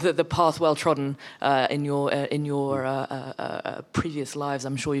 the path well trodden in your previous lives.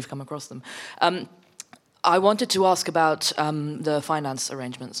 I'm sure you've come across them. I wanted to ask about the finance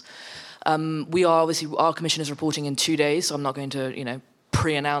arrangements. We are obviously, our commission is reporting in 2 days, so I'm not going to,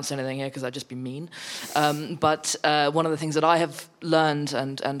 pre-announce anything here because I'd just be mean. But one of the things that I have learned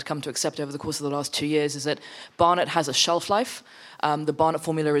and come to accept over the course of the last 2 years is that Barnett has a shelf life. The Barnett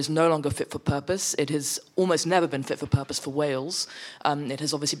formula is no longer fit for purpose. It has almost never been fit for purpose for Wales. It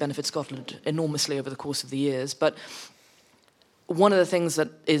has obviously benefited Scotland enormously over the course of the years. But one of the things that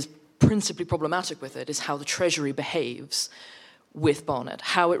is principally problematic with it is how the Treasury behaves with Barnett,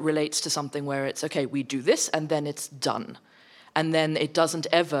 how it relates to something where it's, okay, we do this and then it's done. And then it doesn't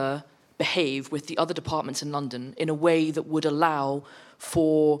ever behave with the other departments in London in a way that would allow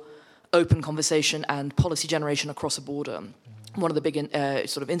for open conversation and policy generation across a border. One of the big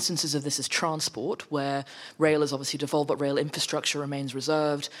sort of instances of this is transport, where rail is obviously devolved, but rail infrastructure remains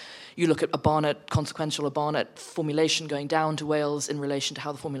reserved. You look at a Barnett formulation going down to Wales in relation to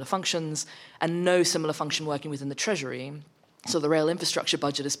how the formula functions, and no similar function working within the Treasury. So the rail infrastructure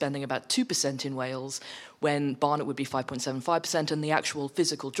budget is spending about 2% in Wales, when Barnett would be 5.75%, and the actual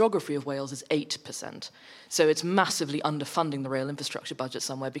physical geography of Wales is 8%. So it's massively underfunding the rail infrastructure budget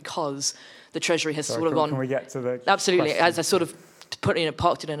somewhere because the Treasury has sort of gone... Can we get to the Absolutely, question? as I sort of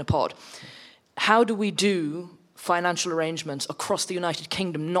parked it in a pot. How do we do financial arrangements across the United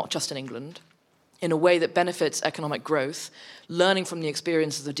Kingdom, not just in England, in a way that benefits economic growth, learning from the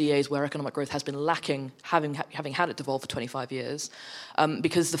experiences of DAs where economic growth has been lacking, having had it devolve for 25 years,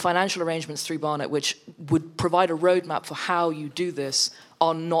 because the financial arrangements through Barnett, which would provide a roadmap for how you do this,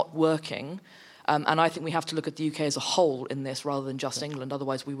 are not working. And I think we have to look at the UK as a whole in this rather than just England,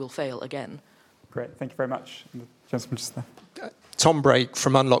 otherwise we will fail again. Great, thank you very much. And the gentleman just there. Tom Brake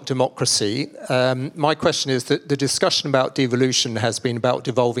from Unlock Democracy. My question is that the discussion about devolution has been about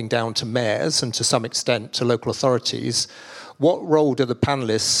devolving down to mayors and to some extent to local authorities. What role do the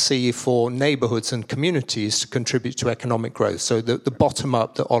panellists see for neighbourhoods and communities to contribute to economic growth? So the bottom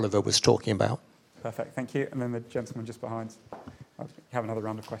up that Oliver was talking about. Perfect, thank you. And then the gentleman just behind. I'll have another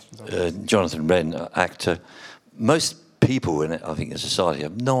round of questions. Jonathan Wren, actor. Most people in society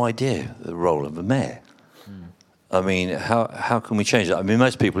have no idea the role of a mayor. I mean, how can we change that? I mean,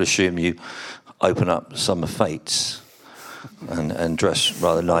 most people assume you open up summer fates and dress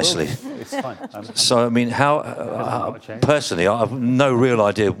rather nicely. It's fine. So, I mean, personally, I have no real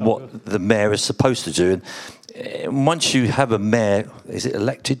idea what the mayor is supposed to do. And once you have a mayor, is it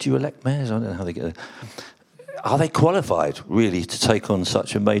elected? Do you elect mayors? I don't know how they get it. Are they qualified, really, to take on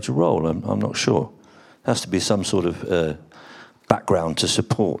such a major role? I'm not sure. There has to be some sort of background to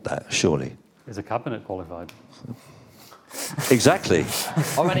support that, surely. Is a cabinet qualified? Exactly.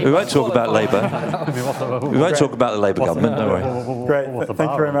 We won't talk about Labour. We won't talk about the Labour government, don't worry. Great,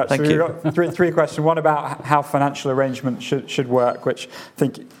 thank you very much. Thank so you. We've got three questions. One about how financial arrangements should work, which I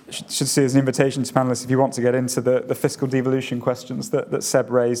think should see as an invitation to panellists if you want to get into the fiscal devolution questions that Seb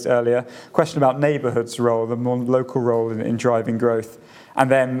raised earlier. Question about neighbourhoods' role, the more local role in driving growth, and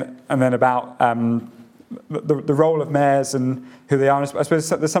then about the role of mayors and who they are. And I suppose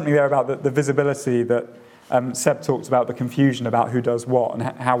there's something there about the visibility that Seb talked about, the confusion about who does what and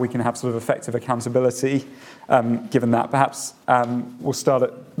how we can have sort of effective accountability given that. Perhaps we'll start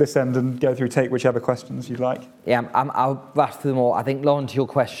at this end and go through, take whichever questions you'd like. Yeah, I'll rush through them all. I think, Lauren, to your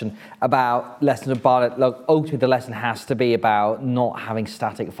question about lessons of Barnett, look, ultimately the lesson has to be about not having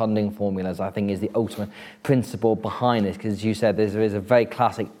static funding formulas, I think is the ultimate principle behind this, because as you said, there is a very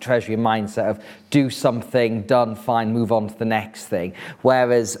classic Treasury mindset of do something, done, fine, move on to the next thing,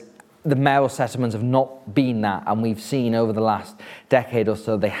 whereas the mayoral settlements have not been that, and we've seen over the last decade or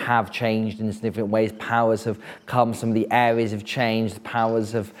so they have changed in significant ways. Powers have come, some of the areas have changed, the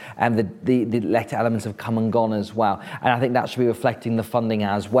powers have, and the elected elements have come and gone as well. And I think that should be reflecting the funding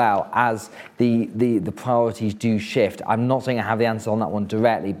as well as the priorities do shift. I'm not saying I have the answer on that one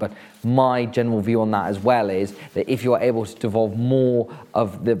directly, but my general view on that as well is that if you are able to devolve more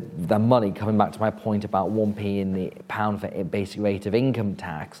of the money, coming back to my point about 1p in the pound for basic rate of income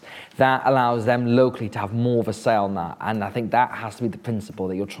tax, that allows them locally to have more of a say on that. And I think that has to be the principle,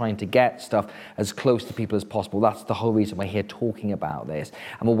 that you're trying to get stuff as close to people as possible. That's the whole reason we're here talking about this.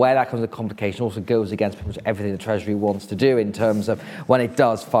 And where that comes to complication also goes against pretty much everything the Treasury wants to do in terms of when it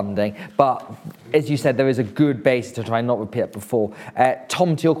does funding. But as you said, there is a good basis to try and not repeat it before.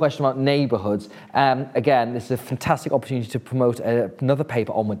 Tom, to your question about neighbourhoods, again, this is a fantastic opportunity to promote another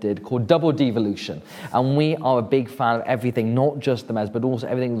paper Onward did called Double Devolution. And we are a big fan of everything, not just the mayors, but also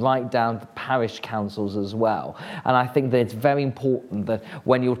everything right down to parish councils as well. And I think that it's very important that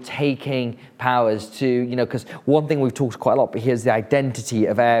when you're taking powers to, because one thing we've talked quite a lot, but here's the identity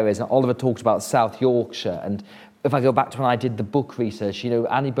of areas. And Oliver talked about South Yorkshire, and if I go back to when I did the book research,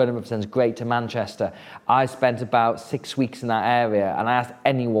 Annie Burnham represents Greater Manchester. I spent about 6 weeks in that area, and I asked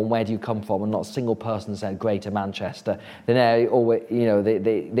anyone, where do you come from? And not a single person said Greater Manchester. They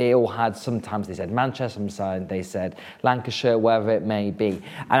all had, sometimes they said Manchester, sometimes they said Lancashire, wherever it may be.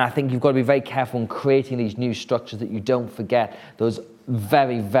 And I think you've got to be very careful in creating these new structures that you don't forget those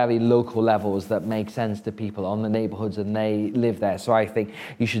very, very local levels that make sense to people on the neighbourhoods and they live there. So I think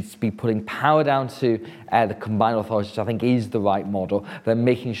you should be putting power down to the combined authorities, which I think is the right model, but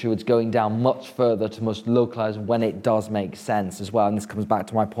making sure it's going down much further to most localised when it does make sense as well. And this comes back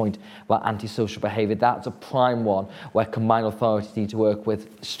to my point about antisocial behaviour. That's a prime one where combined authorities need to work with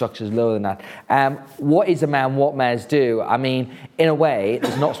structures lower than that. What is a mayor and what mayors do? I mean, in a way,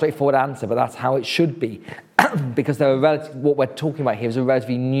 there's not a straightforward answer, but that's how it should be. Because what we're talking about here is a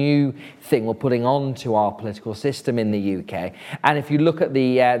relatively new thing we're putting onto our political system in the UK. And if you look at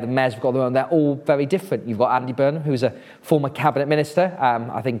the mayors we've got their own, they're all very different. You've got Andy Burnham, who's a former cabinet minister.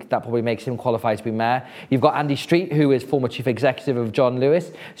 I think that probably makes him qualified to be mayor. You've got Andy Street, who is former chief executive of John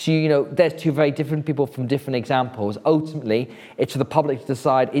Lewis. So, there's two very different people from different examples. Ultimately, it's for the public to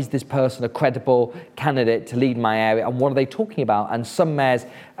decide, is this person a credible candidate to lead my area? And what are they talking about? And some mayors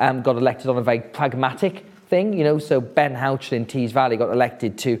got elected on a very pragmatic thing, so Ben Houchin in Tees Valley got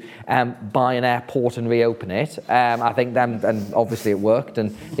elected to buy an airport and reopen it. I think and obviously it worked,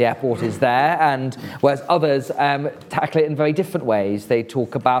 and the airport is there. And whereas others tackle it in very different ways. They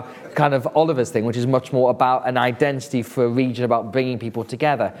talk about kind of Oliver's thing, which is much more about an identity for a region, about bringing people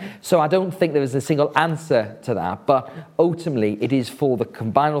together. So I don't think there is a single answer to that, but ultimately it is for the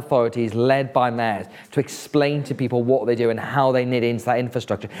combined authorities led by mayors to explain to people what they do and how they knit into that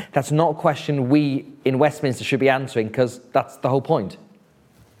infrastructure. That's not a question we in Westminster should be answering, because that's the whole point.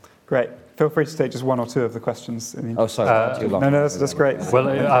 Great. Feel free to take just one or two of the questions. Oh, sorry, too long. No, that's great. Well,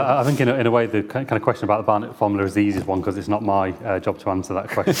 I think in a way the kind of question about the Barnett formula is the easiest one, because it's not my job to answer that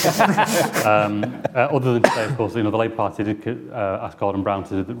question. Other than to say, of course, the Labour Party did ask Gordon Brown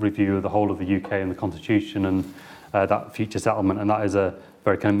to review the whole of the UK and the Constitution and that future settlement, and that is a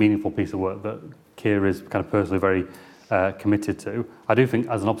very kind of meaningful piece of work that Keir is kind of personally very committed to. I do think,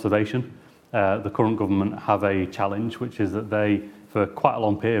 as an observation, the current government have a challenge, which is that they, for quite a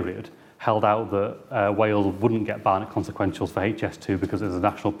long period, held out that Wales wouldn't get Barnett consequentials for HS2 because it was a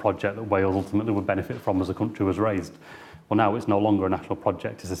national project that Wales ultimately would benefit from as the country was raised. Well, now it's no longer a national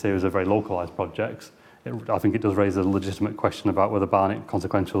project, it's a series of very localised projects. I think it does raise a legitimate question about whether Barnett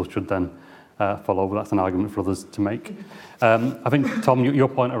consequentials should then follow, but that's an argument for others to make. I think, Tom, your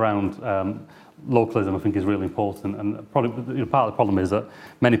point around localism, I think, is really important. And probably part of the problem is that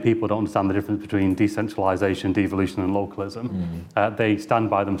many people don't understand the difference between decentralisation, devolution, and localism. They stand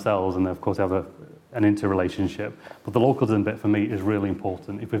by themselves, and of course they have an interrelationship. But the localism bit for me is really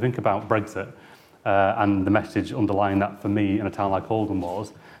important. If we think about Brexit, and the message underlying that for me in a town like Oldham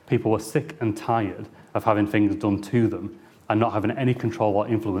was, people were sick and tired of having things done to them and not having any control or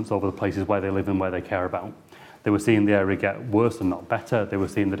influence over the places where they live and where they care about. They were seeing the area get worse and not better. They were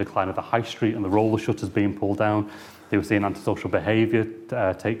seeing the decline of the high street and the roller shutters being pulled down. They were seeing antisocial behaviour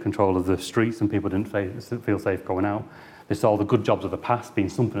take control of the streets, and people didn't feel safe going out. They saw the good jobs of the past being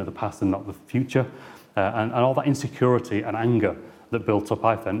something of the past and not the future. And all that insecurity and anger that built up,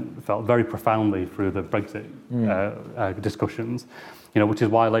 I felt very profoundly through the Brexit discussions. Which is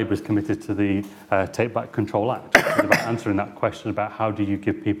why Labour is committed to the Take Back Control Act. It's about answering that question about how do you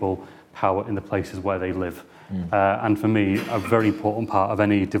give people power in the places where they live. And for me, a very important part of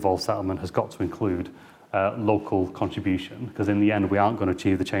any devolved settlement has got to include local contribution, because in the end we aren't going to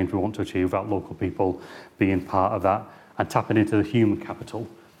achieve the change we want to achieve without local people being part of that and tapping into the human capital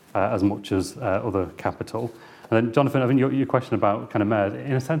as much as other capital. And then, Jonathan, I think your question about kind of mayors,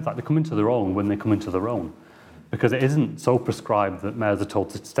 in a sense, like they come into their own when they come into their own. Because it isn't so prescribed that mayors are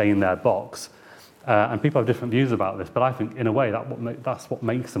told to stay in their box. And people have different views about this, but I think in a way that's what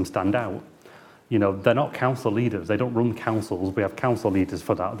makes them stand out. They're not council leaders. They don't run councils. We have council leaders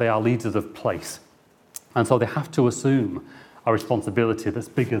for that. They are leaders of place. And so they have to assume a responsibility that's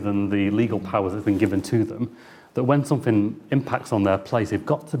bigger than the legal powers that's been given to them, that when something impacts on their place, they've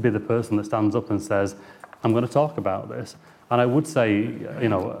got to be the person that stands up and says, I'm going to talk about this. And I would say,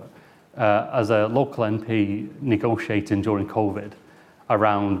 as a local MP negotiating during COVID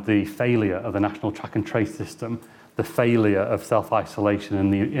around the failure of the national track and trace system, the failure of self-isolation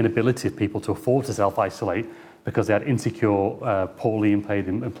and the inability of people to afford to self-isolate because they had insecure, poorly paid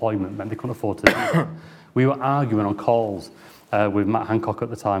employment, meant they couldn't afford to do that. We were arguing on calls with Matt Hancock at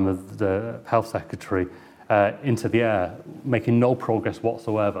the time, of the Health Secretary, into the air, making no progress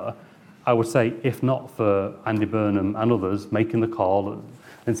whatsoever. I would say, if not for Andy Burnham and others making the call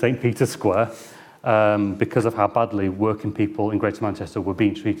in St Peter's Square, because of how badly working people in Greater Manchester were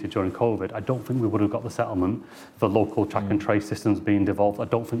being treated during COVID, I don't think we would have got the settlement for local track and trace systems being devolved. I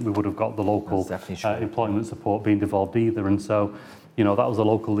don't think we would have got the local employment support being devolved either. And so, that was a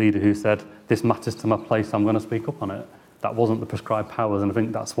local leader who said, this matters to my place, I'm going to speak up on it. That wasn't the prescribed powers, and I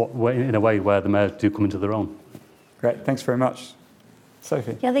think that's what, in a way, where the mayors do come into their own. Great, thanks very much.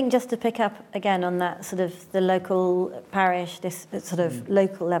 Sophie? Yeah, I think just to pick up again on that sort of the local parish, this sort of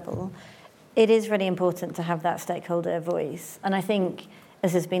local level, it is really important to have that stakeholder voice. And I think,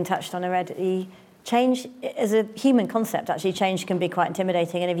 as has been touched on already, change, as a human concept, actually change can be quite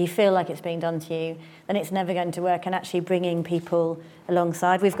intimidating. And if you feel like it's being done to you, then it's never going to work. And actually bringing people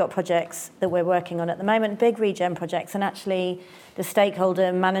alongside. We've got projects that we're working on at the moment, big regen projects, and actually the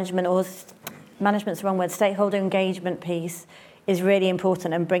stakeholder management, or management's the wrong word, stakeholder engagement piece is really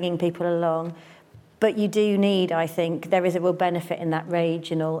important, and bringing people along. But you do need, I think, there is a real benefit in that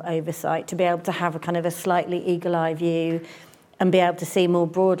regional oversight to be able to have a kind of a slightly eagle-eye view and be able to see more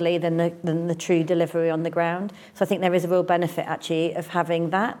broadly than the true delivery on the ground. So I think there is a real benefit, actually, of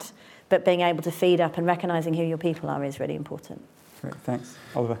having that, but being able to feed up and recognising who your people are is really important. Great, thanks.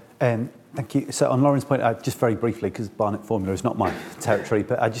 Oliver? Thank you. So on Lauren's point, just very briefly, because Barnett formula is not my territory,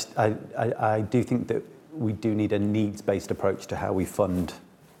 but I do think that we do need a needs-based approach to how we fund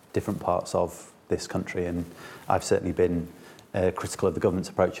different parts of this country, and I've certainly been critical of the government's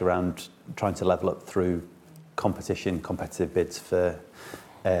approach around trying to level up through competitive bids for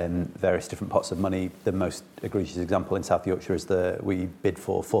various different pots of money. The most egregious example in South Yorkshire is we bid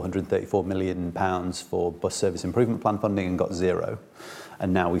for £434 million for bus service improvement plan funding and got zero.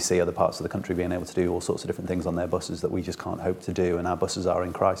 And now we see other parts of the country being able to do all sorts of different things on their buses that we just can't hope to do, and our buses are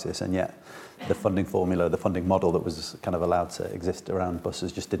in crisis, and yet the funding formula, the funding model that was kind of allowed to exist around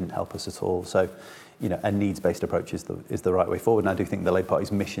buses just didn't help us at all. So, a needs-based approach is the right way forward, and I do think the Labour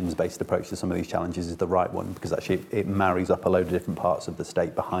Party's missions-based approach to some of these challenges is the right one, because actually it marries up a load of different parts of the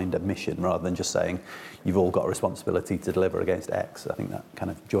state behind a mission, rather than just saying you've all got a responsibility to deliver against X. I think that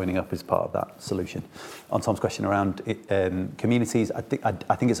kind of joining up is part of that solution. On Tom's question around communities, I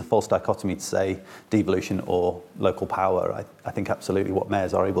think it's a false dichotomy to say devolution or local power. I think absolutely what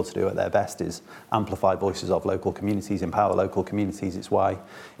mayors are able to do at their best is amplify voices of local communities, empower local communities. It's why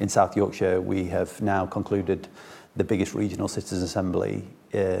in South Yorkshire we have now concluded the biggest regional citizens' assembly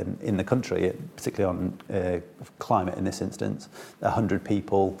in the country, particularly on climate in this instance. 100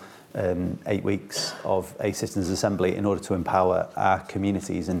 people, 8 weeks of a citizens' assembly in order to empower our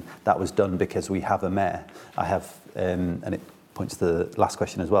communities, and that was done because we have a mayor. I have, and it points to the last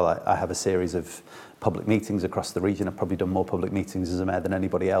question as well. I have a series of public meetings across the region. I've probably done more public meetings as a mayor than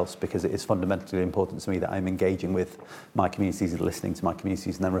anybody else, because it is fundamentally important to me that I'm engaging with my communities and listening to my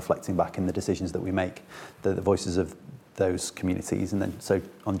communities, and then reflecting back in the decisions that we make, the voices of those communities. And then, so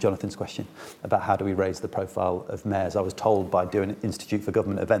on Jonathan's question about how do we raise the profile of mayors, I was told by doing Institute for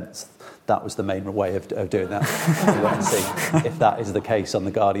Government events that was the main way of doing that. We'll wait and see if that is the case on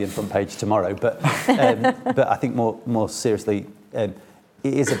the Guardian front page tomorrow. But I think more seriously, it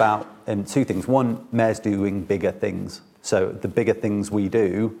is about two things. One, mayors doing bigger things. So the bigger things we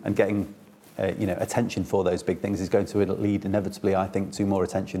do and getting attention for those big things is going to lead inevitably, I think, to more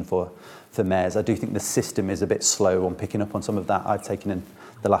attention for mayors. I do think the system is a bit slow on picking up on some of that. I've taken in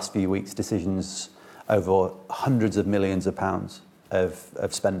the last few weeks decisions over hundreds of millions of pounds of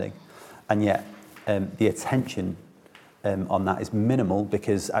spending, and yet the attention on that is minimal,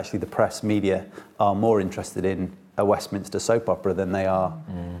 because actually the press media are more interested in a Westminster soap opera than they are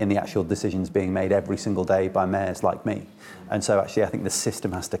in the actual decisions being made every single day by mayors like me. And so actually I think the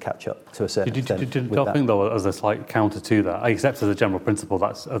system has to catch up to a certain extent. Do you think, though, as a slight counter to that, I accept as a general principle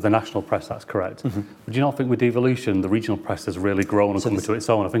that's of the national press, that's correct. Mm-hmm. But do you not think with devolution, the regional press has really grown and come into its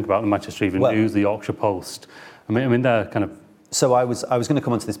own? I think about the Manchester Evening News, the Yorkshire Post. I mean, they're kind of... So I was going to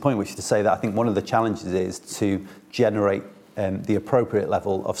come on to this point, which is to say that I think one of the challenges is to generate the appropriate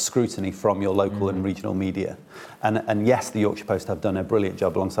level of scrutiny from your local and regional media. And yes, the Yorkshire Post have done a brilliant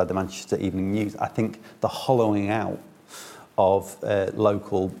job alongside the Manchester Evening News. I think the hollowing out of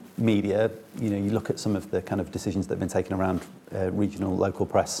local media, you look at some of the kind of decisions that have been taken around regional local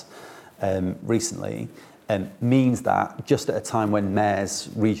press recently, means that just at a time when mayors'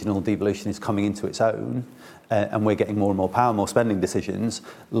 regional devolution is coming into its own, and we're getting more and more power, more spending decisions,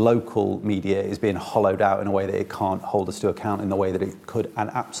 local media is being hollowed out in a way that it can't hold us to account in the way that it could and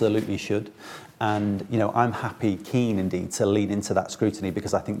absolutely should. And I'm keen indeed to lean into that scrutiny,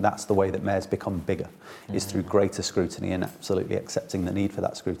 because I think that's the way that mayors become bigger, is through greater scrutiny and absolutely accepting the need for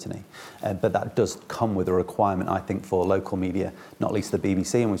that scrutiny. But that does come with a requirement, I think, for local media, not least the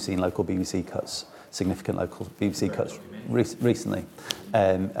BBC, and we've seen local BBC cuts, significant local BBC cuts recently.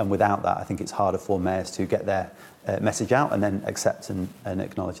 And without that, I think it's harder for mayors to get their message out and then accept and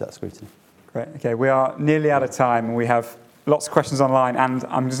acknowledge that scrutiny. Great. Okay, we are nearly out of time, and we have lots of questions online, and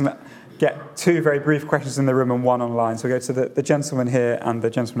I'm just going to get two very brief questions in the room and one online. So we'll go to the gentleman here and the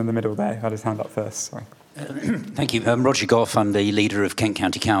gentleman in the middle there who had his hand up first. Sorry. Thank you. Roger Goff, I'm the leader of Kent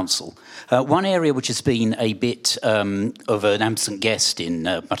County Council. One area which has been a bit of an absent guest in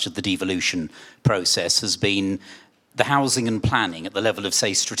much of the devolution process has been the housing and planning at the level of,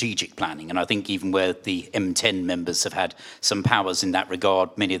 say, strategic planning. And I think even where the M10 members have had some powers in that regard,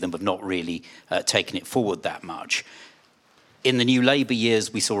 many of them have not really taken it forward that much. In the new Labour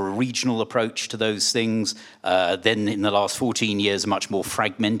years, we saw a regional approach to those things. Then in the last 14 years, a much more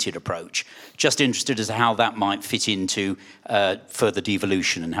fragmented approach. Just interested as to how that might fit into further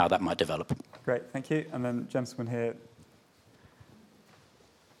devolution and how that might develop. Great, thank you. And then gentleman here.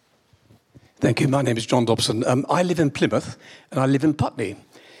 Thank you. My name is John Dobson. I live in Plymouth and I live in Putney.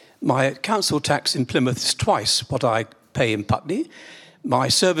 My council tax in Plymouth is twice what I pay in Putney. My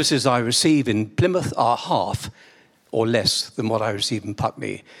services I receive in Plymouth are half or less than what I receive in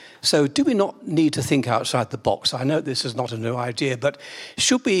Putney. So do we not need to think outside the box? I know this is not a new idea, but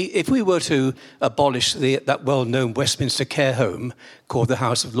should we, if we were to abolish that well-known Westminster care home called the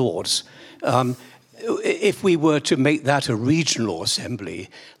House of Lords, if we were to make that a regional assembly,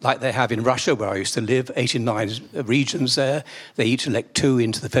 like they have in Russia, where I used to live, 89 regions there, they each elect 2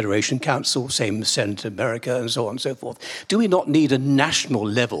 into the Federation Council, same as Senate America, and so on and so forth. Do we not need a national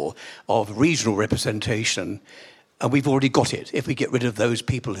level of regional representation? And we've already got it if we get rid of those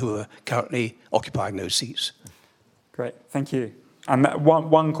people who are currently occupying those seats. Great, thank you. And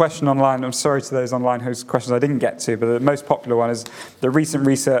one question online, I'm sorry to those online whose questions I didn't get to, but the most popular one is the recent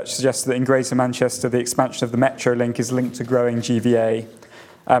research suggests that in Greater Manchester, the expansion of the Metro link is linked to growing GVA.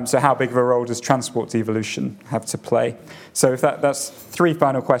 So how big of a role does transport devolution have to play? So if that's 3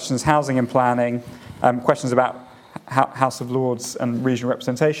 final questions: housing and planning, questions about House of Lords and regional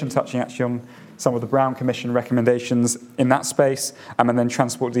representation, touching actually on some of the Brown Commission recommendations in that space, and then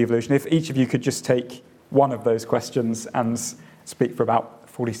transport devolution. If each of you could just take one of those questions and speak for about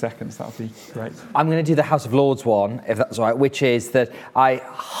 40 seconds, that would be great. I'm going to do the House of Lords one, if that's all right, which is that I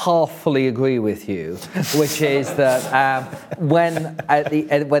half fully agree with you, which is that when at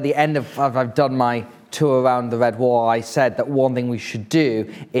the end of I've done my tour around the Red Wall, I said that one thing we should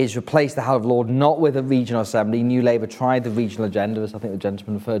do is replace the House of Lords not with a regional assembly. New Labour tried the regional agenda, as I think the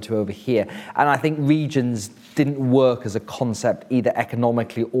gentleman referred to over here, and I think regions didn't work as a concept either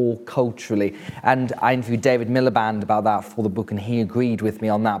economically or culturally. And I interviewed David Miliband about that for the book, and he agreed with me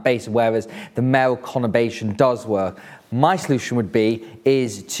on that basis, whereas the mayoral conurbation does work. My solution would be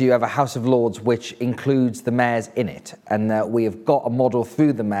is to have a House of Lords which includes the mayors in it, and that we have got a model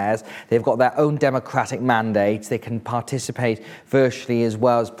through the mayors. They've got their own democratic mandates. They can participate virtually as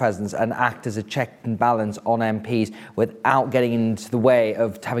well as presidents and act as a check and balance on MPs without getting into the way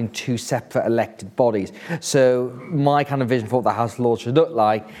of having two separate elected bodies. So my kind of vision for what the House of Lords should look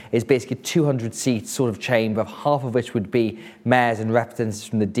like is basically a 200-seat sort of chamber, half of which would be mayors and representatives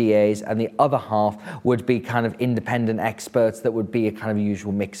from the DAs, and the other half would be kind of independent experts that would be a kind of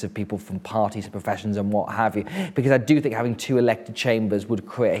usual mix of people from parties and professions and what have you. Because I do think having two elected chambers would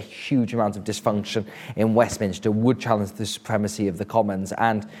create a huge amount of dysfunction in Westminster, would challenge the supremacy of the Commons.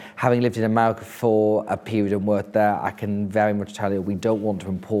 And having lived in America for a period and worked there, I can very much tell you we don't want to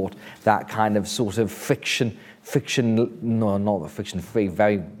import that kind of sort of friction, no, not the friction-free,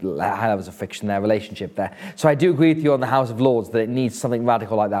 very high levels of friction there, relationship there. So I do agree with you on the House of Lords that it needs something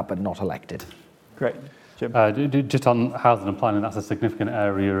radical like that, but not elected. Great. Jim? Just on housing and planning, that's a significant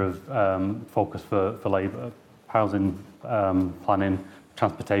area of focus for Labour. Housing, planning,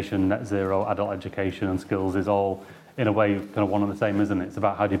 transportation, net zero, adult education and skills is all, in a way, kind of one and the same, isn't it? It's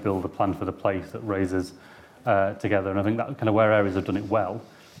about how do you build a plan for the place that raises together. And I think that kind of where areas have done it well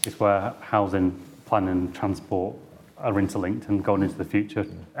is where housing, planning, transport are interlinked and going into the future.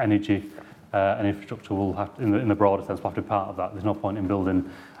 Energy and infrastructure will have, in the broader sense, will have to be part of that. There's no point in building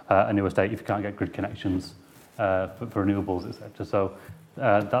a new estate if you can't get grid connections for renewables, etc. So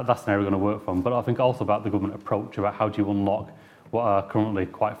that's an area we're going to work from. But I think also about the government approach about how do you unlock what are currently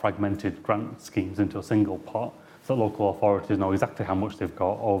quite fragmented grant schemes into a single pot, so that local authorities know exactly how much they've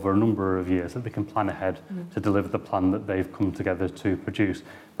got over a number of years, that they can plan ahead to deliver the plan that they've come together to produce.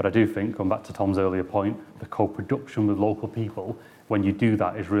 But I do think, going back to Tom's earlier point, the co-production with local people, when you do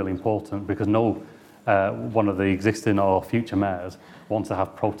that, is really important, because no one of the existing or future mayors wants to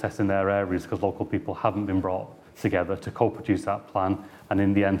have protests in their areas because local people haven't been brought together to co-produce that plan, and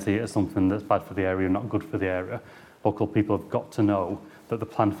in the end see it as something that's bad for the area, not good for the area. Local people have got to know that the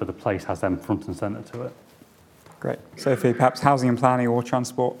plan for the place has them front and centre to it. Great. Sophie, perhaps housing and planning or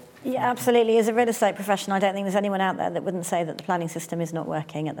transport? Yeah, absolutely. As a real estate professional, I don't think there's anyone out there that wouldn't say that the planning system is not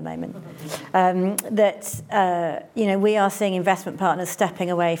working at the moment. We are seeing investment partners stepping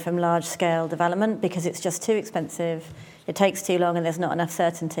away from large-scale development because it's just too expensive, it takes too long, and there's not enough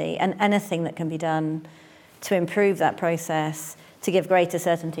certainty. And anything that can be done to improve that process, to give greater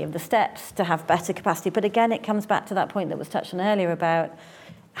certainty of the steps, to have better capacity. But again, it comes back to that point that was touched on earlier about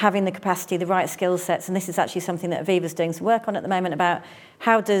having the capacity, the right skill sets, and this is actually something that Aviva's doing some work on at the moment about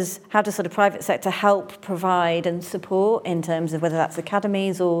how does sort of private sector help provide and support in terms of whether that's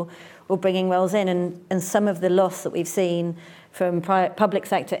academies or bringing roles in, and some of the loss that we've seen from public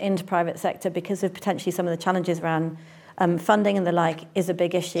sector into private sector because of potentially some of the challenges around funding and the like is a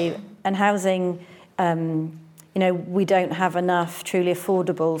big issue. And housing, we don't have enough truly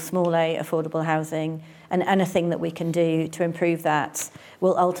affordable, small A affordable housing, and anything that we can do to improve that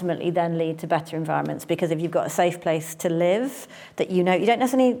will ultimately then lead to better environments, because if you've got a safe place to live that you don't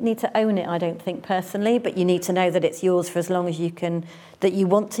necessarily need to own it, I don't think personally, but you need to know that it's yours for as long as you can, that you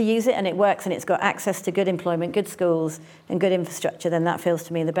want to use it and it works and it's got access to good employment, good schools and good infrastructure, then that feels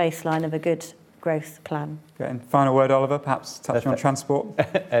to me the baseline of a good growth plan. Okay, and final word, Oliver, perhaps touching on transport?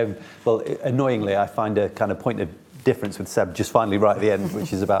 Well, annoyingly, I find a kind of point of difference with Seb just finally right at the end,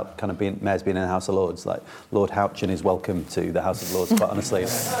 which is about kind of mayors being in the House of Lords. Like, Lord Houchin is welcome to the House of Lords, quite honestly.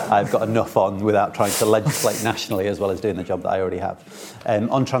 I've got enough on without trying to legislate nationally as well as doing the job that I already have.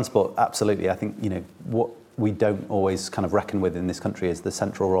 On transport, absolutely. I think, what we don't always kind of reckon with in this country is the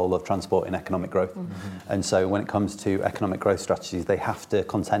central role of transport in economic growth. And so when it comes to economic growth strategies, they have to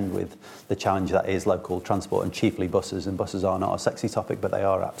contend with the challenge that is local transport, and chiefly buses. And buses are not a sexy topic, but they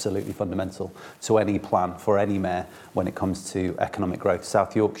are absolutely fundamental to any plan for any mayor when it comes to economic growth.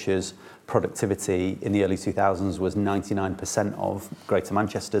 South Yorkshire's productivity in the early 2000s was 99% of Greater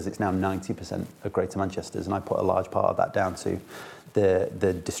Manchester's. It's now 90% of Greater Manchester's, and I put a large part of that down to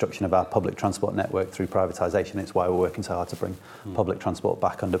the destruction of our public transport network through privatisation. It's why we're working so hard to bring public transport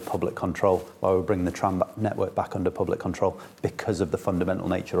back under public control, why we're bringing the tram network back under public control, because of the fundamental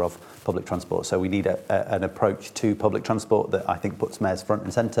nature of public transport. So we need an approach to public transport that I think puts mayors front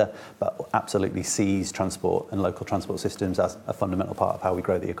and centre, but absolutely sees transport and local transport systems as a fundamental part of how we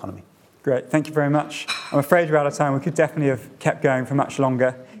grow the economy. Great, thank you very much. I'm afraid we're out of time. We could definitely have kept going for much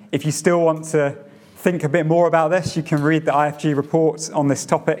longer. If you still want to think a bit more about this, you can read the IFG report on this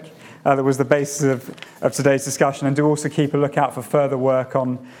topic. That was the basis of today's discussion, and do also keep a lookout for further work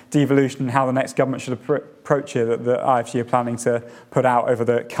on devolution and how the next government should approach it that the IFG are planning to put out over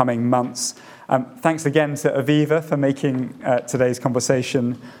the coming months. Thanks again to Aviva for making today's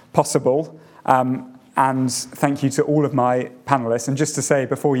conversation possible. And thank you to all of my panellists. And just to say,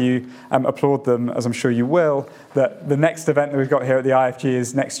 before you applaud them, as I'm sure you will, that the next event that we've got here at the IFG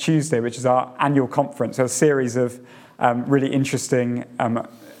is next Tuesday, which is our annual conference. So a series of really interesting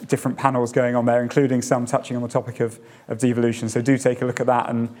different panels going on there, including some touching on the topic of devolution. So do take a look at that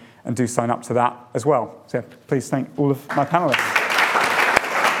and do sign up to that as well. So please thank all of my panellists.